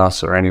it's with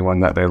us or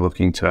anyone that they're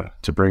looking to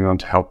bring on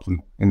to help them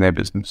in their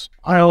business.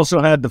 I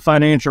also had the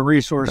financial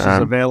resources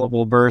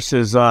available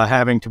versus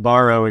having to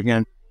borrow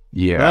again.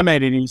 Yeah. That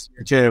made it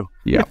easier too.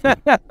 Yeah.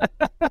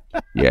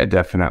 Yeah,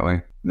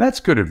 definitely.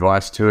 That's good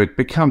advice too. It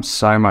becomes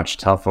so much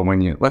tougher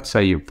when let's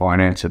say you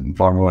finance it and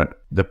borrow it.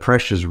 The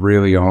pressure's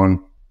really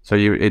on. So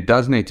it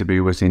does need to be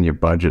within your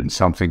budget and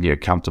something you're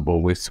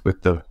comfortable with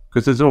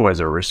because there's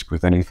always a risk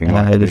with anything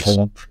like this.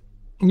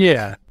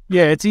 Yeah.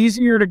 Yeah, it's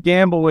easier to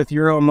gamble with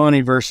your own money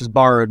versus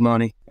borrowed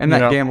money. And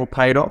that gamble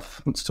paid off.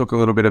 Let's talk a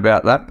little bit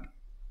about that.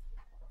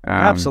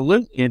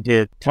 Absolutely, it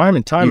did. Time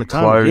and time. You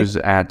close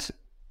at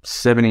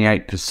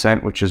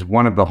 78%, which is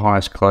one of the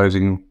highest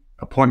closing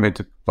appointment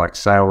to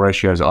sale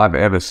ratios I've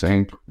ever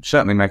seen. It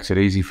certainly makes it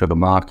easy for the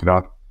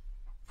marketer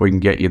if we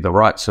can get you the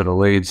right sort of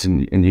leads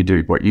and you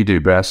do what you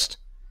do best.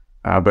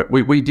 But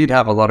we did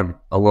have a lot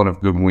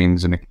of good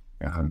wins and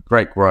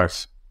great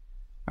growth.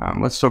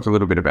 Let's talk a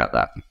little bit about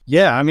that.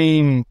 Yeah, I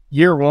mean,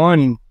 year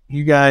one,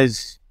 you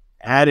guys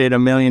added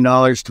 $1 million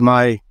to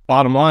my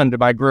bottom line, to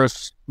my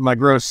gross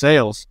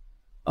sales.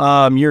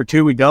 Year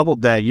two, we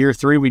doubled that. Year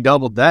three, we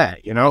doubled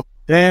that. You know,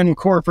 then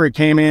corporate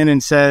came in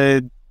and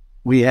said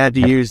we had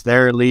to use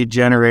their lead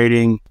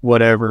generating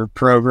whatever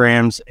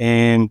programs,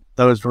 and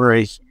those were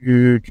a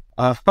huge.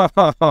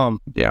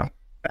 Yeah.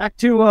 Back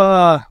to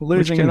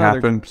losing Which can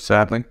happen,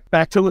 sadly.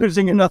 Back to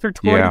losing another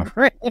 20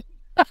 grand.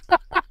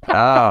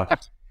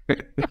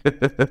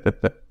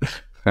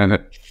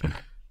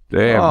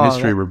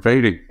 History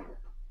repeating.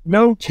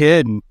 No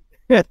kidding.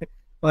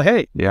 Well,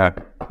 hey. Yeah.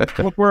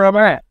 Look where I'm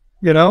at,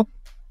 you know?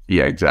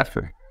 Yeah,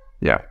 exactly.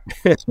 Yeah.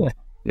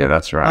 Yeah,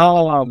 that's right.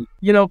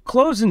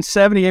 Closing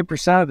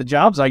 78% of the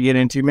jobs I get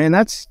into, man,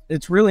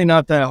 it's really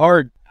not that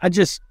hard. I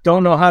just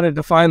don't know how to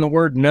define the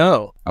word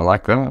no. I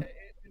like that.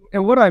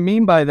 And what I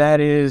mean by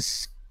that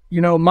is,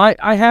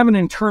 I have an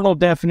internal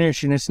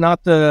definition. It's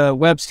not the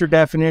Webster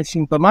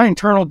definition, but my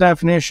internal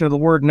definition of the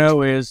word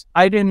no is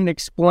I didn't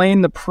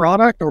explain the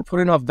product or put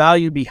enough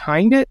value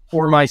behind it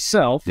for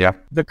myself. Yeah.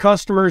 The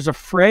customer's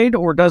afraid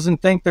or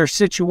doesn't think their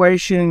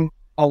situation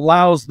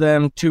allows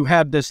them to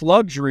have this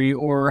luxury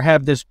or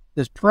have this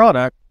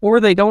product,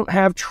 or they don't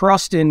have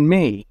trust in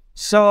me.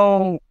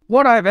 So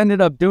what I've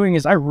ended up doing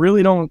is I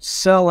really don't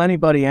sell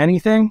anybody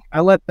anything. I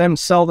let them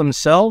sell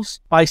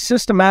themselves by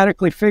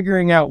systematically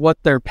figuring out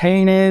what their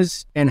pain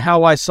is and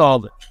how I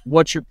solve it.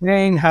 What's your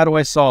pain? How do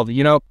I solve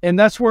it? And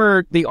that's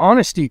where the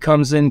honesty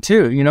comes in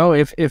too.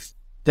 If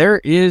there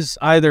is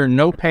either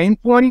no pain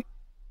point,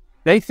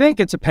 they think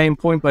it's a pain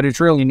point, but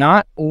it's really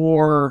not,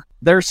 or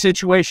their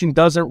situation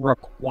doesn't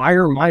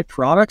require my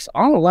products,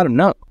 I'm going to let them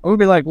know. I'm going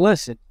to be like,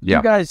 listen,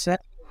 you guys,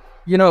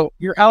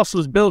 your house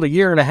was built 1.5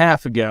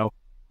 years ago.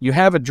 You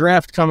have a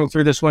draft coming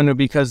through this window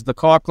because the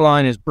caulk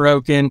line is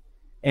broken,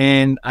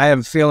 and I have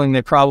a feeling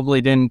they probably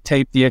didn't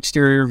tape the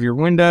exterior of your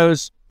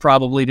windows,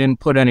 probably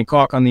didn't put any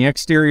caulk on the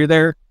exterior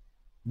there.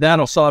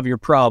 That'll solve your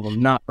problem,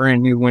 not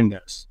brand new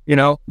windows,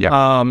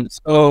 Yeah.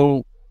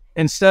 So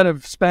instead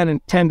of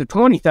spending $10,000 to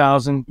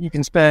 $20,000, you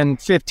can spend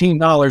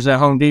 $15 at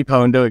Home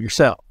Depot and do it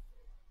yourself.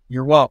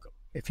 you're welcome.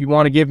 If you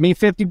want to give me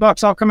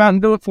 $50, I'll come out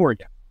and do it for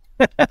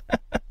you.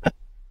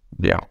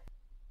 Yeah.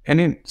 And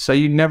then, so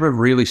you never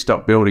really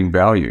stop building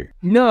value.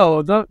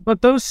 No,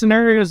 but those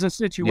scenarios and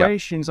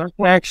situations are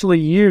actually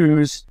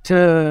used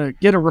to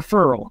get a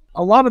referral.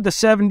 A lot of the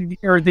 70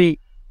 or the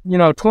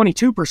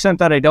 22%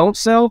 that I don't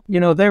sell,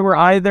 they were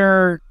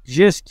either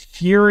just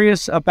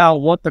curious about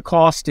what the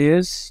cost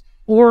is,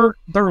 or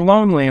they're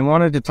lonely and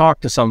wanted to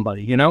talk to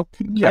somebody.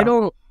 I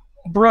don't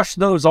brush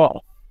those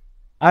off.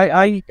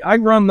 I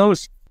run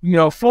those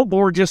full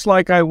board just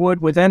like I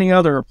would with any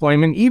other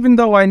appointment, even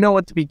though I know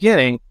at the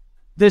beginning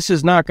this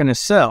is not going to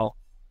sell.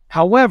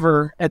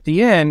 However, at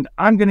the end,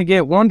 I'm going to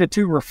get 1 to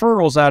 2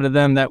 referrals out of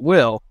them that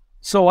will.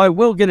 So I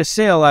will get a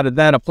sale out of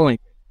that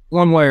appointment,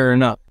 one way or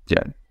another.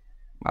 Yeah.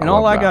 And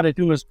all I got to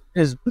do is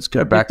let's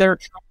go back there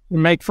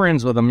and make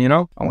friends with them,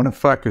 I want to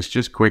focus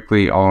just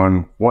quickly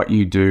on what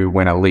you do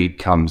when a lead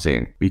comes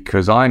in,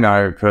 because I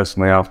know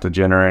personally, after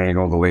generating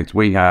all the leads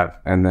we have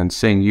and then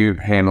seeing you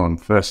handle them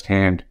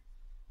firsthand,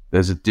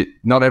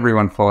 not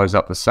everyone follows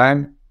up the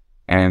same.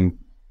 And,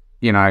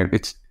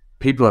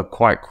 people are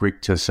quite quick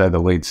to say the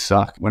leads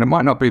suck when it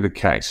might not be the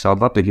case. So I'd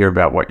love to hear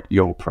about what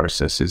your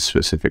process is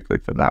specifically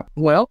for that.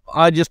 Well,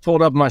 I just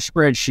pulled up my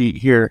spreadsheet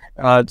here.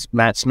 It's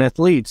Matt Smith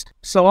leads.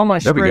 So on my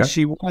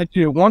spreadsheet, what I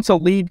do, once a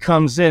lead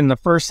comes in, the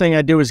first thing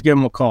I do is give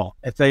them a call.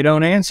 If they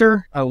don't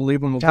answer, I will leave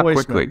them a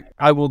voicemail.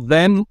 I will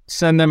then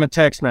send them a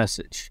text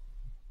message.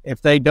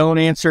 If they don't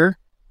answer,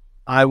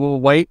 I will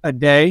wait a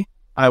day.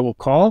 I will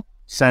call,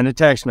 send a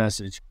text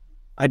message.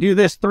 I do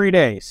this 3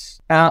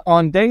 days.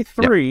 On day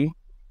 3,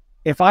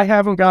 if I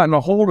haven't gotten a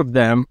hold of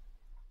them,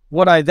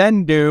 what I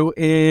then do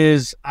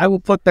is I will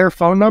put their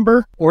phone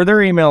number or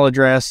their email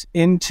address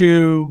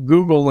into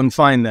Google and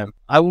find them.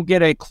 I will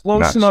get a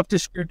close enough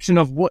description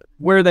of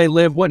where they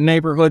live, what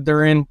neighborhood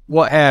they're in,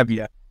 what have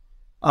you.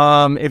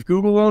 If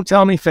Google won't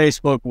tell me,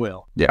 Facebook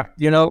will. Yeah.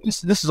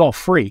 This is all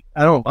free.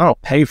 I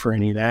don't pay for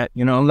any of that.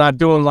 I'm not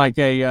doing like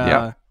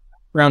a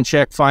ground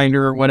check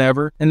finder or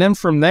whatever. And then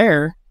from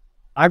there,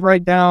 I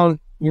write down,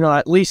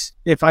 at least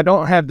if I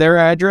don't have their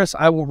address,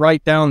 I will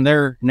write down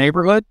their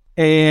neighborhood.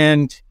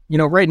 And,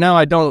 right now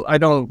I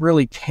don't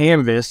really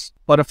canvas,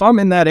 but if I'm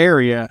in that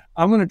area,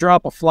 I'm going to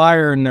drop a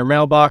flyer in their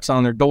mailbox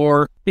on their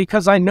door,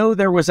 because I know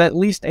there was at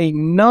least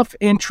enough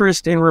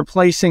interest in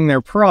replacing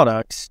their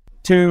products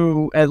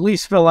to at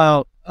least fill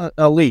out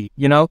a lead.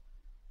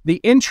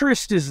 The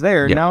interest is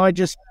there. Yeah. Now I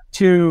just have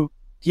to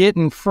get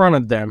in front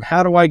of them.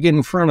 How do I get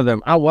in front of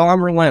them?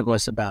 I'm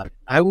relentless about it.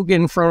 I will get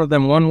in front of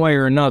them one way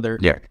or another.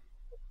 Yeah.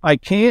 I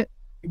can't,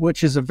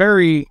 which is a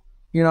very,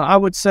 I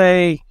would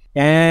say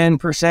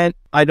 10%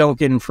 I don't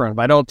get in front of.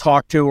 I don't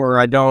talk to, or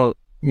I don't,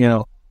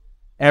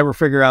 ever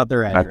figure out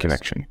their address. That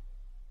connection.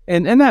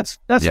 And that's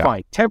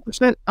fine.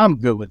 10%, I'm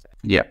good with it.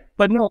 Yeah.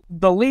 But no,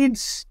 the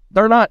leads,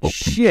 they're not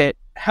shit.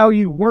 How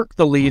you work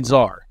the leads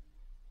are,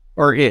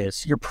 or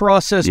is, your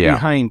process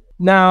behind.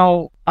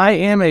 Now, I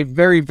am a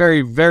very,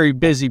 very, very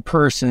busy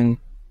person.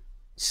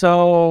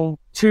 So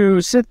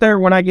to sit there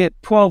when I get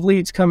 12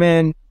 leads come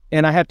in,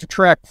 and I have to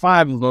track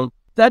 5 of them,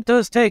 that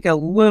does take a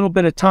little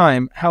bit of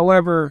time.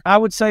 However, I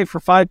would say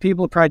for 5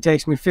 people, it probably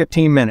takes me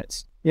 15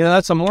 minutes.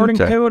 That's a morning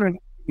poo and an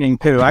evening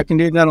poo. I can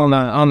do that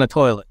on the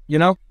toilet,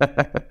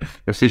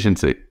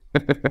 Efficiency.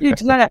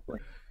 Exactly.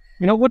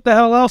 What the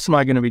hell else am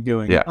I going to be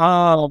doing?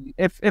 Yeah.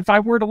 If I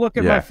were to look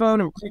at my phone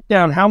and break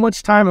down how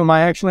much time am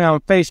I actually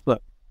on Facebook?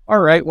 All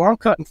right, well, I'm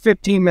cutting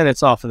 15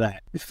 minutes off of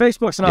that. If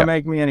Facebook's not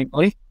making me any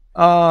money.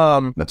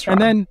 That's right. And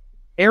then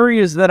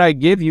areas that I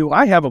give you,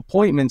 I have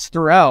appointments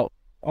throughout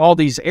all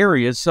these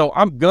areas, so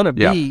I'm going to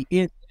be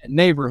in that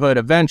neighborhood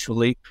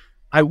eventually.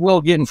 I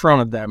will get in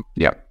front of them.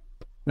 Yeah.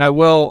 And I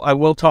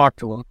will talk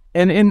to them.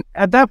 And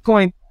at that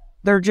point,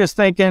 they're just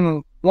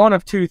thinking one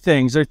of 2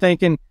 things. They're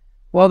thinking,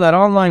 well, that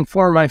online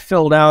form I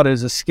filled out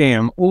is a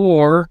scam,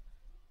 or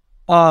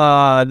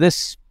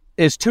this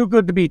is too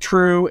good to be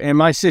true and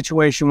my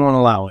situation won't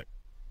allow it.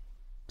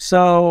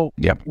 So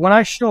when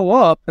I show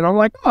up and I'm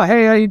like, oh,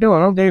 hey, how you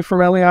doing? I'm Dave from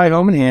LEI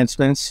Home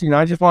Enhancements.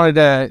 I just wanted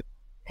to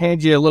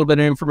hand you a little bit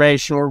of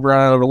information. We're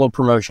running a little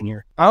promotion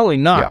here. I only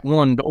knock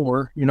one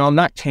door. I'm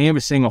not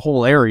canvassing a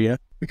whole area,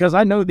 because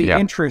I know the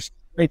interest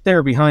right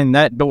there behind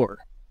that door.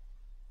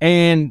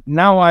 And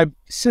now I've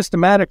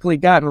systematically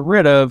gotten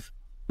rid of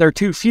their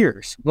 2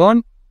 fears.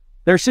 One,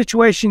 their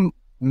situation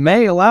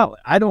may allow it.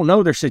 I don't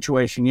know their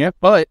situation yet,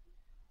 but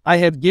I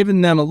have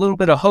given them a little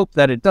bit of hope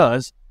that it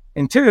does.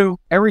 And 2,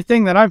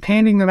 everything that I'm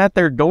handing them at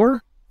their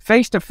door,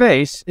 face to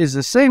face, is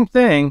the same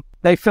thing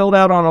they filled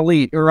out on a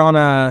lead or on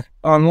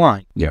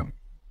online. Yeah.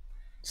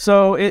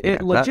 So it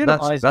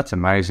legitimizes. That's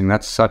amazing.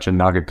 That's such a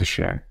nugget to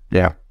share.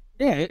 Yeah.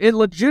 Yeah, it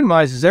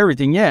legitimizes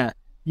everything. Yeah.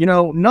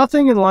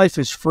 Nothing in life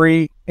is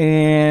free,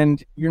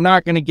 and you're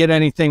not going to get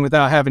anything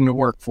without having to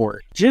work for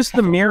it. Just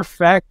the mere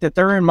fact that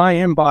they're in my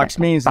inbox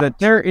means that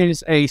there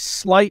is a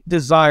slight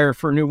desire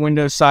for new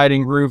window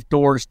siding, roof,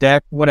 doors,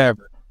 deck,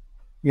 whatever.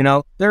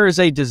 There is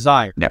a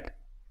desire. Yep.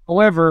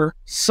 However,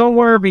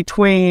 somewhere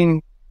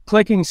between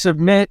clicking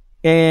submit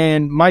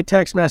and my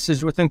text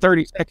message within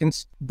 30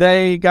 seconds,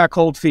 they got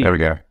cold feet. There we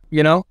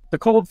go. The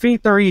cold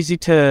feet, they're easy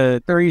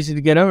to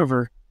get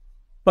over,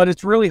 but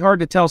it's really hard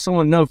to tell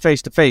someone no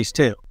face to face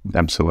too.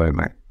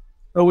 Absolutely.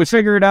 So we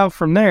figure it out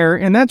from there,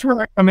 and that's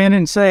where I come in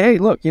and say, hey,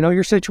 look,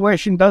 your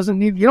situation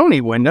you don't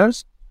need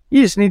windows.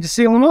 You just need to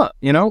seal them up,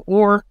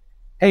 or,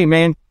 hey,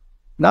 man,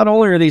 not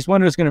only are these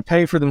windows going to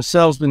pay for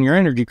themselves when your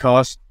energy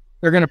costs,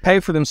 they're going to pay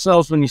for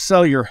themselves when you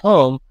sell your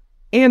home,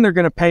 and they're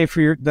going to pay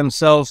for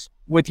themselves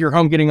with your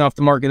home getting off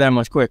the market that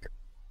much quicker.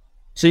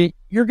 So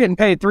you're getting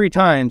paid 3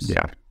 times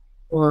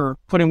for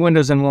putting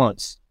windows in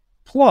once.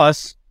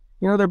 Plus,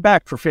 they're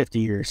back for 50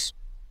 years.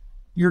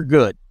 You're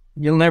good.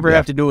 You'll never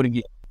have to do it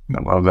again.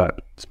 I love that.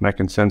 It's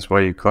making sense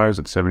why you close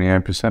at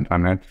 78%, I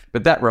mean.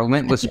 But that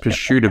relentless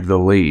pursuit of the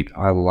lead,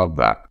 I love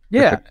that.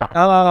 Yeah.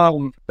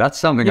 That's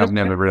something I've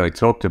never really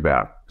talked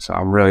about. So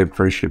I'm really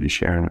appreciative you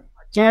sharing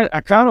it.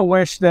 I kind of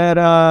wish that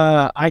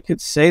I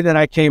could say that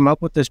I came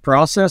up with this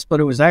process, but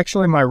it was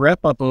actually my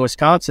rep up in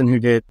Wisconsin who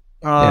did.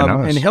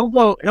 Nice. And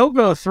he'll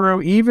go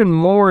through even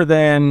more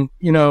than,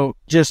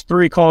 just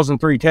 3 calls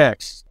and 3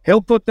 texts.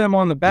 He'll put them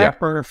on the back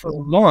burner for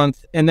a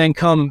month and then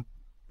come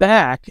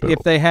back if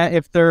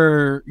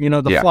they're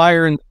the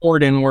flyer and or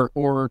didn't work,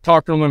 or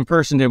talk to them in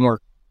person didn't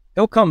work.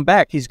 He'll come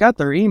back. He's got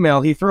their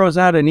email. He throws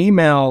out an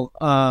email,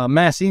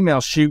 mass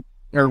email shoot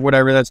or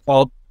whatever that's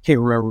called. Can't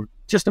remember.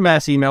 Just a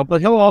mass email, but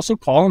he'll also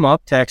call them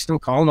up, text them,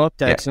 call them up,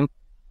 text them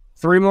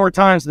 3 more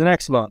times the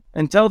next month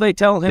until they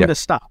tell him to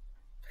stop.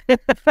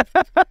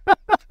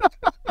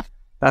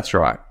 That's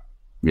right.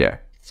 Yeah.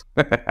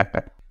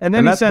 And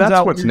then that's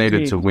what's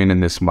needed to win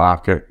in this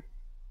market.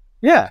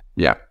 Yeah.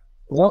 Yeah.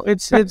 Well,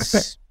 it's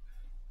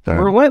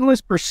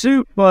relentless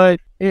pursuit,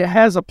 but it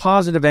has a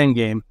positive end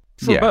game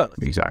for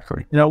both.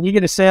 Exactly. We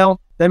get a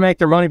sale, they make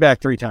their money back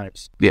 3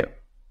 times. Yeah.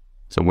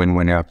 It's a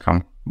win-win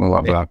outcome. I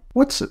love that.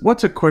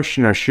 What's a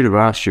question I should have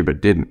asked you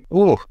but didn't?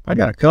 Oh, I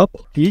got a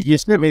couple. You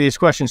sent me these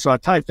questions, so I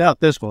typed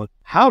out this one.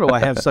 How do I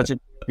have such a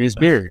this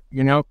beard?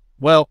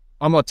 Well,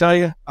 I'm gonna tell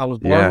you, I was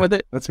born with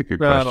it. That's a good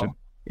question.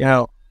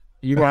 You're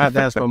gonna have to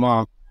ask my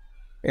mom.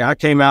 Yeah, I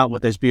came out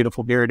with this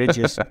beautiful beard. It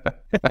just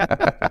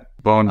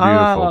born beautiful.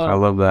 I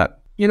love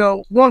that.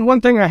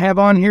 One thing I have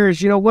on here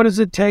is, what does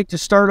it take to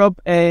start up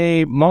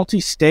a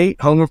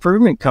multi-state home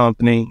improvement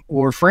company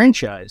or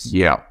franchise?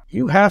 Yeah.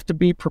 You have to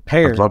be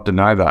prepared. I'd love to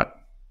know that.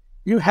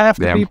 You have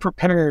to be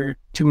prepared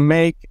to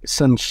make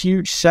some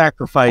huge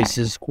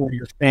sacrifices for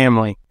your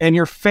family. And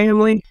your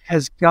family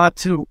has got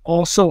to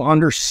also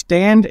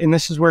understand, and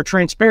this is where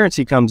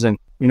transparency comes in.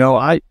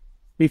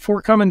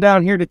 Before coming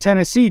down here to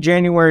Tennessee,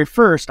 January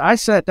 1st, I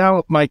sat down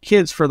with my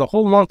kids for the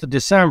whole month of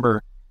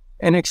December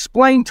and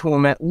explained to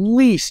them at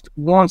least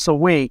once a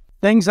week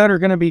things that are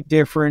going to be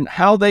different,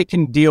 how they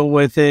can deal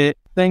with it,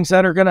 things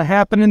that are going to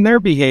happen in their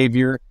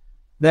behavior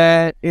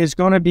that is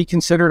going to be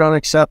considered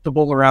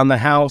unacceptable around the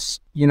house,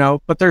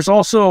 but there's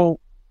also,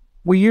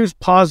 we use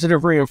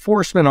positive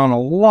reinforcement on a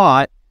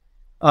lot.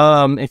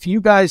 If you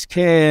guys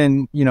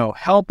can,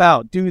 help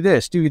out, do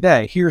this, do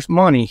that, here's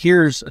money,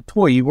 here's a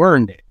toy, you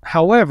earned it.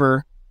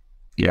 However,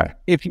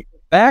 if you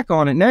back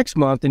on it next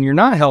month and you're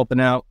not helping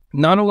out,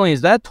 not only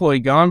is that toy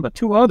gone, but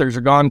 2 others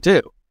are gone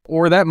too.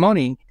 Or that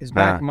money is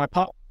back in my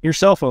pocket. Your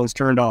cell phone's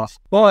turned off.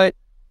 But,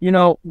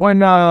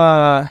 when,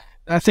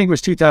 I think it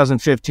was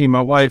 2015,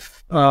 my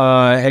wife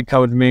had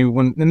come to me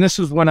and this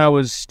was when I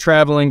was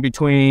traveling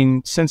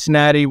between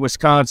Cincinnati,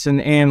 Wisconsin,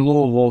 and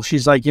Louisville.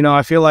 She's like,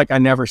 I feel like I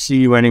never see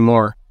you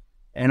anymore.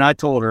 And I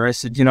told her, I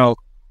said, you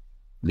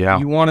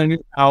want a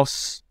new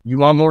house, you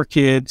want more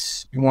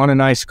kids, you want a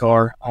nice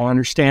car. I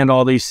understand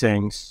all these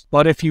things.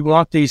 But if you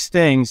want these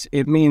things,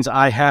 it means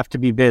I have to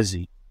be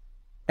busy,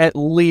 at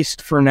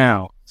least for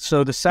now.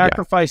 So the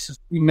sacrifices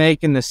we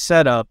make in the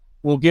setup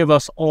will give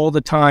us all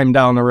the time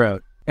down the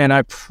road. And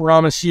I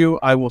promise you,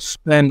 I will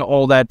spend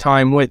all that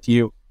time with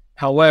you.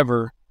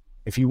 However,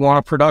 if you want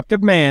a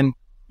productive man,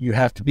 you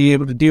have to be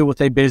able to deal with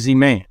a busy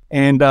man.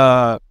 And,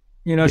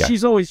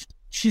 she's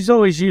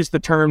always used the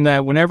term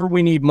that whenever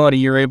we need money,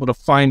 you're able to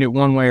find it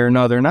one way or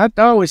another. And I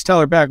always tell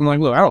her back, I'm like,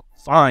 look, I don't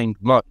find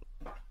money.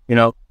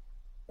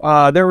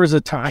 There was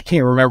a time, I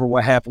can't remember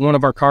what happened. One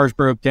of our cars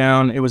broke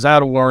down. It was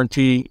out of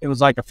warranty. It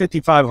was like a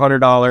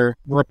 $5,500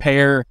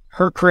 repair.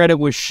 Her credit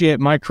was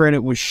shit. My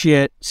credit was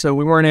shit. So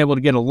we weren't able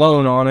to get a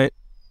loan on it.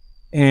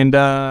 And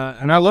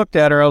I looked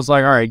at her. I was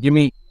like, all right, give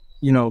me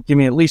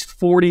at least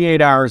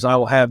 48 hours. I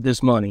will have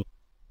this money.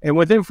 And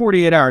within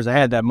 48 hours, I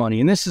had that money.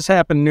 And this has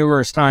happened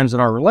numerous times in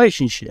our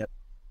relationship.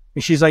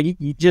 And she's like,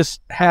 you just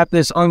have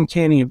this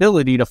uncanny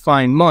ability to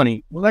find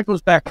money. Well, that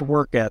goes back to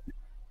work ethic.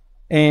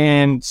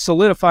 And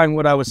solidifying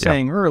what I was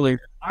saying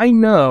earlier, I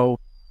know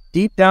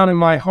deep down in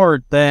my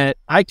heart that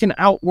I can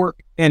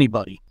outwork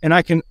anybody and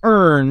I can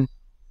earn.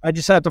 I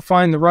just have to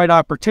find the right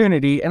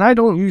opportunity. And I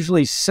don't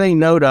usually say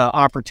no to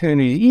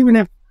opportunity, even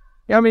if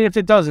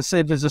it doesn't say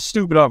if it's a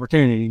stupid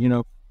opportunity,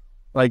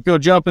 like go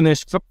jump in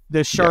this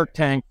Shark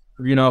Tank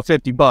for,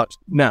 $50.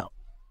 No,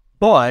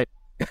 but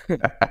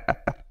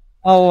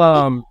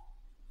I'll,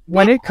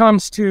 when it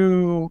comes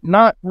to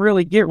not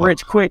really get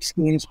rich quick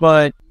schemes,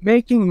 but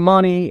making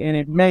money and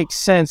it makes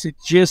sense, it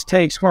just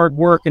takes hard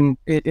work and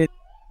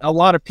a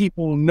lot of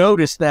people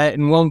notice that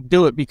and won't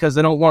do it because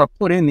they don't want to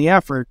put in the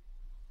effort.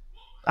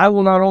 I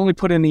will not only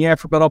put in the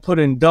effort, but I'll put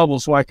in double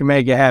so I can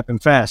make it happen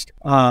fast.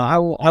 I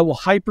will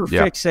hyper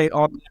fixate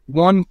on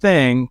one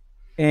thing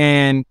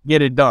and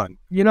get it done.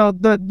 You know,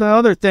 the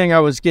other thing I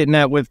was getting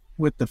at with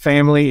the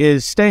family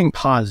is staying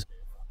positive.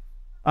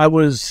 I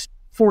was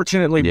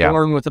fortunately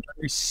born with a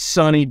very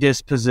sunny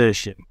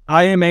disposition.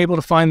 I am able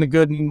to find the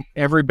good in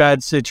every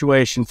bad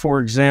situation. For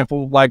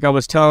example, like I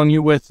was telling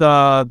you with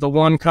the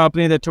one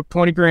company that took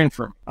 20 grand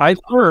from me, I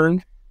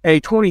learned a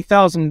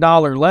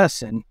 $20,000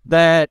 lesson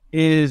that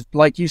is,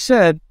 like you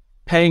said,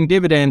 paying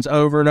dividends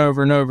over and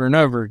over and over and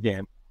over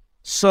again.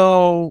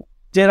 So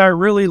did I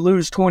really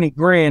lose 20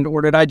 grand,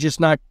 or did I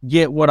just not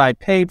get what I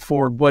paid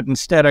for, but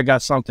instead I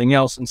got something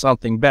else and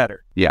something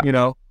better? Yeah. You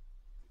know?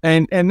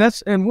 And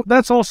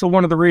that's also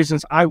one of the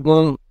reasons I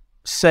won't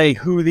say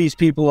who these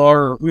people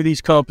are or who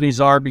these companies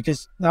are,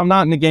 because I'm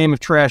not in the game of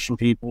trashing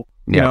people,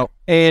 you know,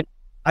 and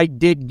I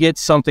did get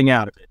something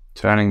out of it.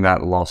 Turning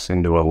that loss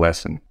into a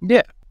lesson.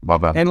 Yeah.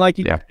 Love that. And like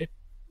you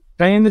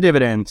paying the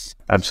dividends.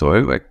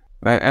 Absolutely.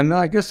 And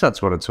I guess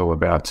that's what it's all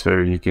about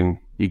too.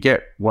 You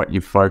get what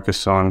you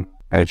focus on,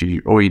 and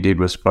if all you did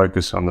was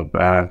focus on the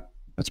bad,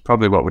 that's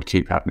probably what would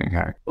keep happening,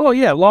 hey? Well,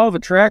 yeah, law of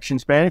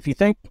attractions, man. If you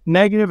think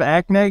negative,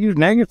 act negative,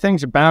 negative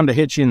things are bound to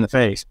hit you in the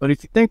face. But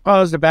if you think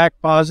positive,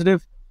 act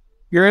positive,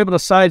 you're able to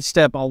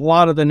sidestep a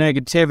lot of the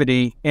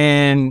negativity.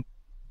 And,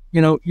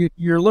 you know,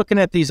 you're looking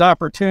at these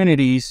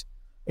opportunities.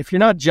 If you're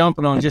not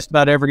jumping on just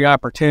about every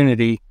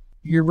opportunity,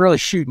 you're really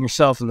shooting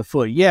yourself in the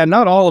foot. Yeah,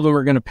 not all of them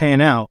are going to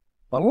pan out,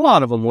 but a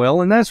lot of them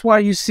will. And that's why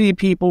you see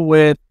people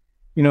with,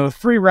 you know,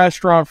 3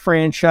 restaurant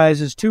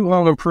franchises, 2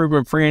 home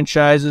improvement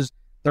franchises,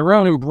 their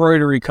own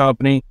embroidery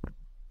company.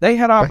 They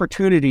had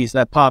opportunities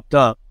that popped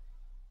up.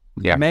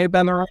 Yeah. May have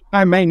been the right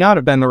time, may not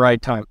have been the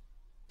right time.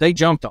 They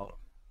jumped on them,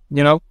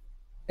 you know?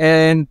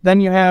 And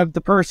then you have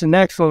the person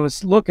next to them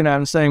that's looking at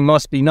them saying,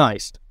 must be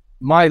nice.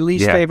 My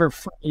least favorite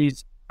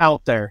phrase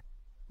out there,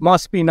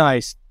 must be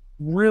nice,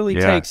 really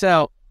takes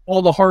out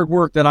all the hard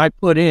work that I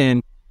put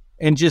in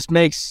and just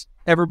makes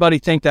everybody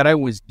think that it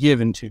was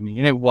given to me,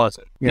 and it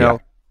wasn't. You know?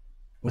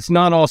 It's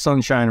not all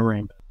sunshine and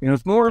rainbow. You know,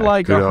 it's more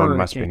like a hurricane.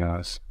 Must be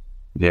nice.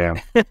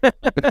 Yeah.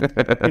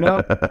 You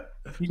know,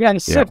 you got to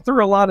sift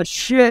through a lot of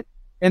shit,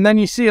 and then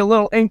you see a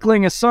little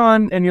inkling of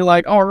sun, and you're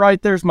like, all right,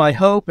 there's my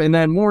hope, and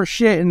then more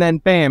shit, and then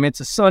bam,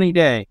 it's a sunny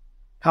day.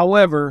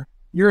 However,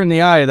 you're in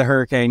the eye of the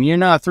hurricane. You're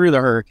not through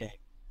the hurricane.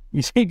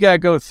 You got to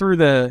go through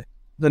the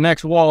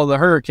next wall of the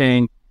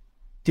hurricane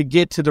to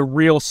get to the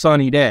real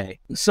sunny day.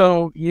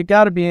 So you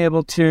got to be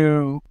able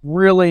to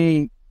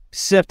really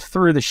sift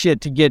through the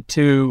shit to get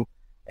to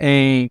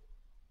a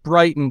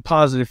bright and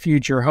positive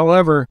future.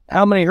 However,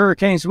 how many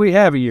hurricanes do we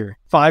have a year?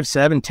 5,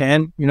 7,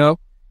 10, you know?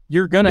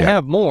 You're going to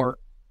have more,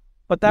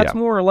 but that's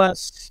more or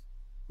less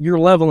you're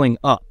leveling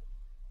up.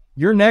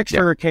 Your next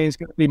hurricane is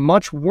going to be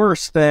much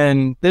worse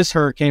than this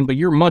hurricane, but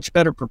you're much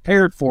better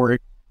prepared for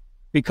it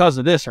because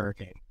of this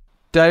hurricane.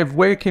 Dave,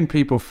 where can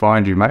people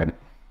find you, mate?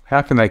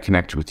 How can they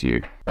connect with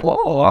you?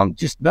 Well, I'm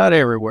just about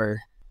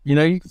everywhere. You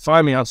know, you can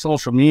find me on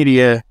social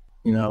media.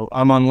 You know,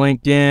 I'm on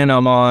LinkedIn,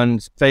 I'm on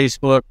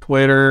Facebook,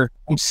 Twitter.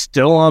 I'm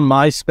still on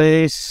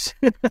MySpace.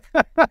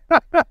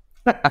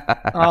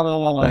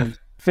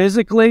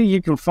 Physically,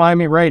 you can find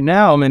me right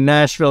now. I'm in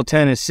Nashville,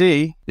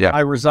 Tennessee. I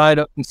reside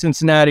up in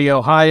Cincinnati,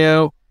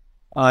 Ohio.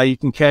 You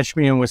can catch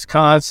me in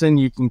Wisconsin.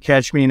 You can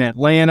catch me in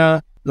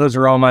Atlanta. Those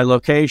are all my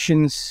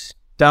locations.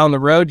 Down the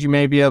road, you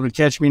may be able to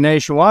catch me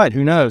nationwide.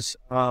 Who knows?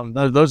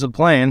 Those are the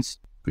plans.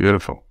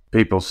 Beautiful.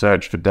 People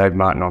search for Dave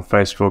Martin on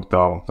Facebook.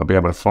 They'll be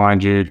able to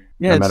find you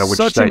no matter which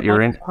state you're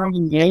in.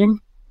 Name.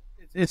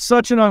 It's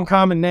such an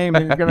uncommon name,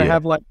 and you're going to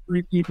have like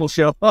 3 people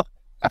show up.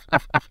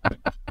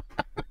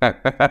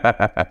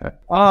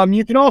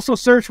 You can also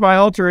search my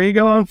alter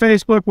ego on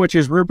Facebook, which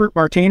is Rupert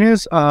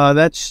Martinez.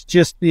 That's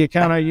just the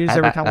account I use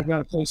every time I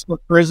go to Facebook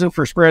prison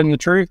for spreading the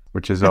truth.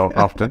 Which is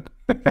often.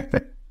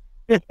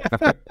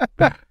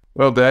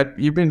 Well, Dad,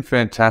 you've been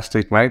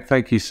fantastic, mate.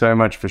 Thank you so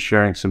much for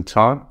sharing some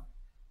time.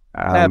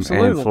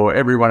 Absolutely. And for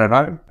everyone at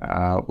home,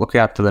 look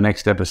out for the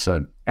next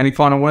episode. Any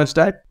final words,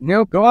 Dave? You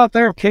know, go out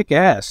there and kick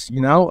ass.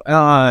 You know,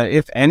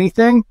 if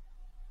anything,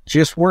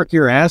 just work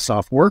your ass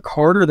off. Work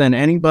harder than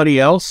anybody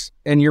else,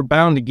 and you're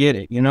bound to get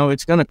it. You know,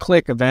 it's going to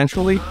click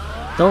eventually.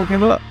 Don't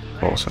give up.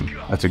 Awesome.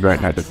 That's a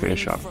great note to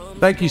finish on.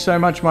 Thank you so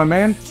much, my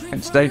man,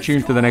 and stay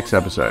tuned for the next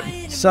episode.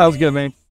 Sounds good, man.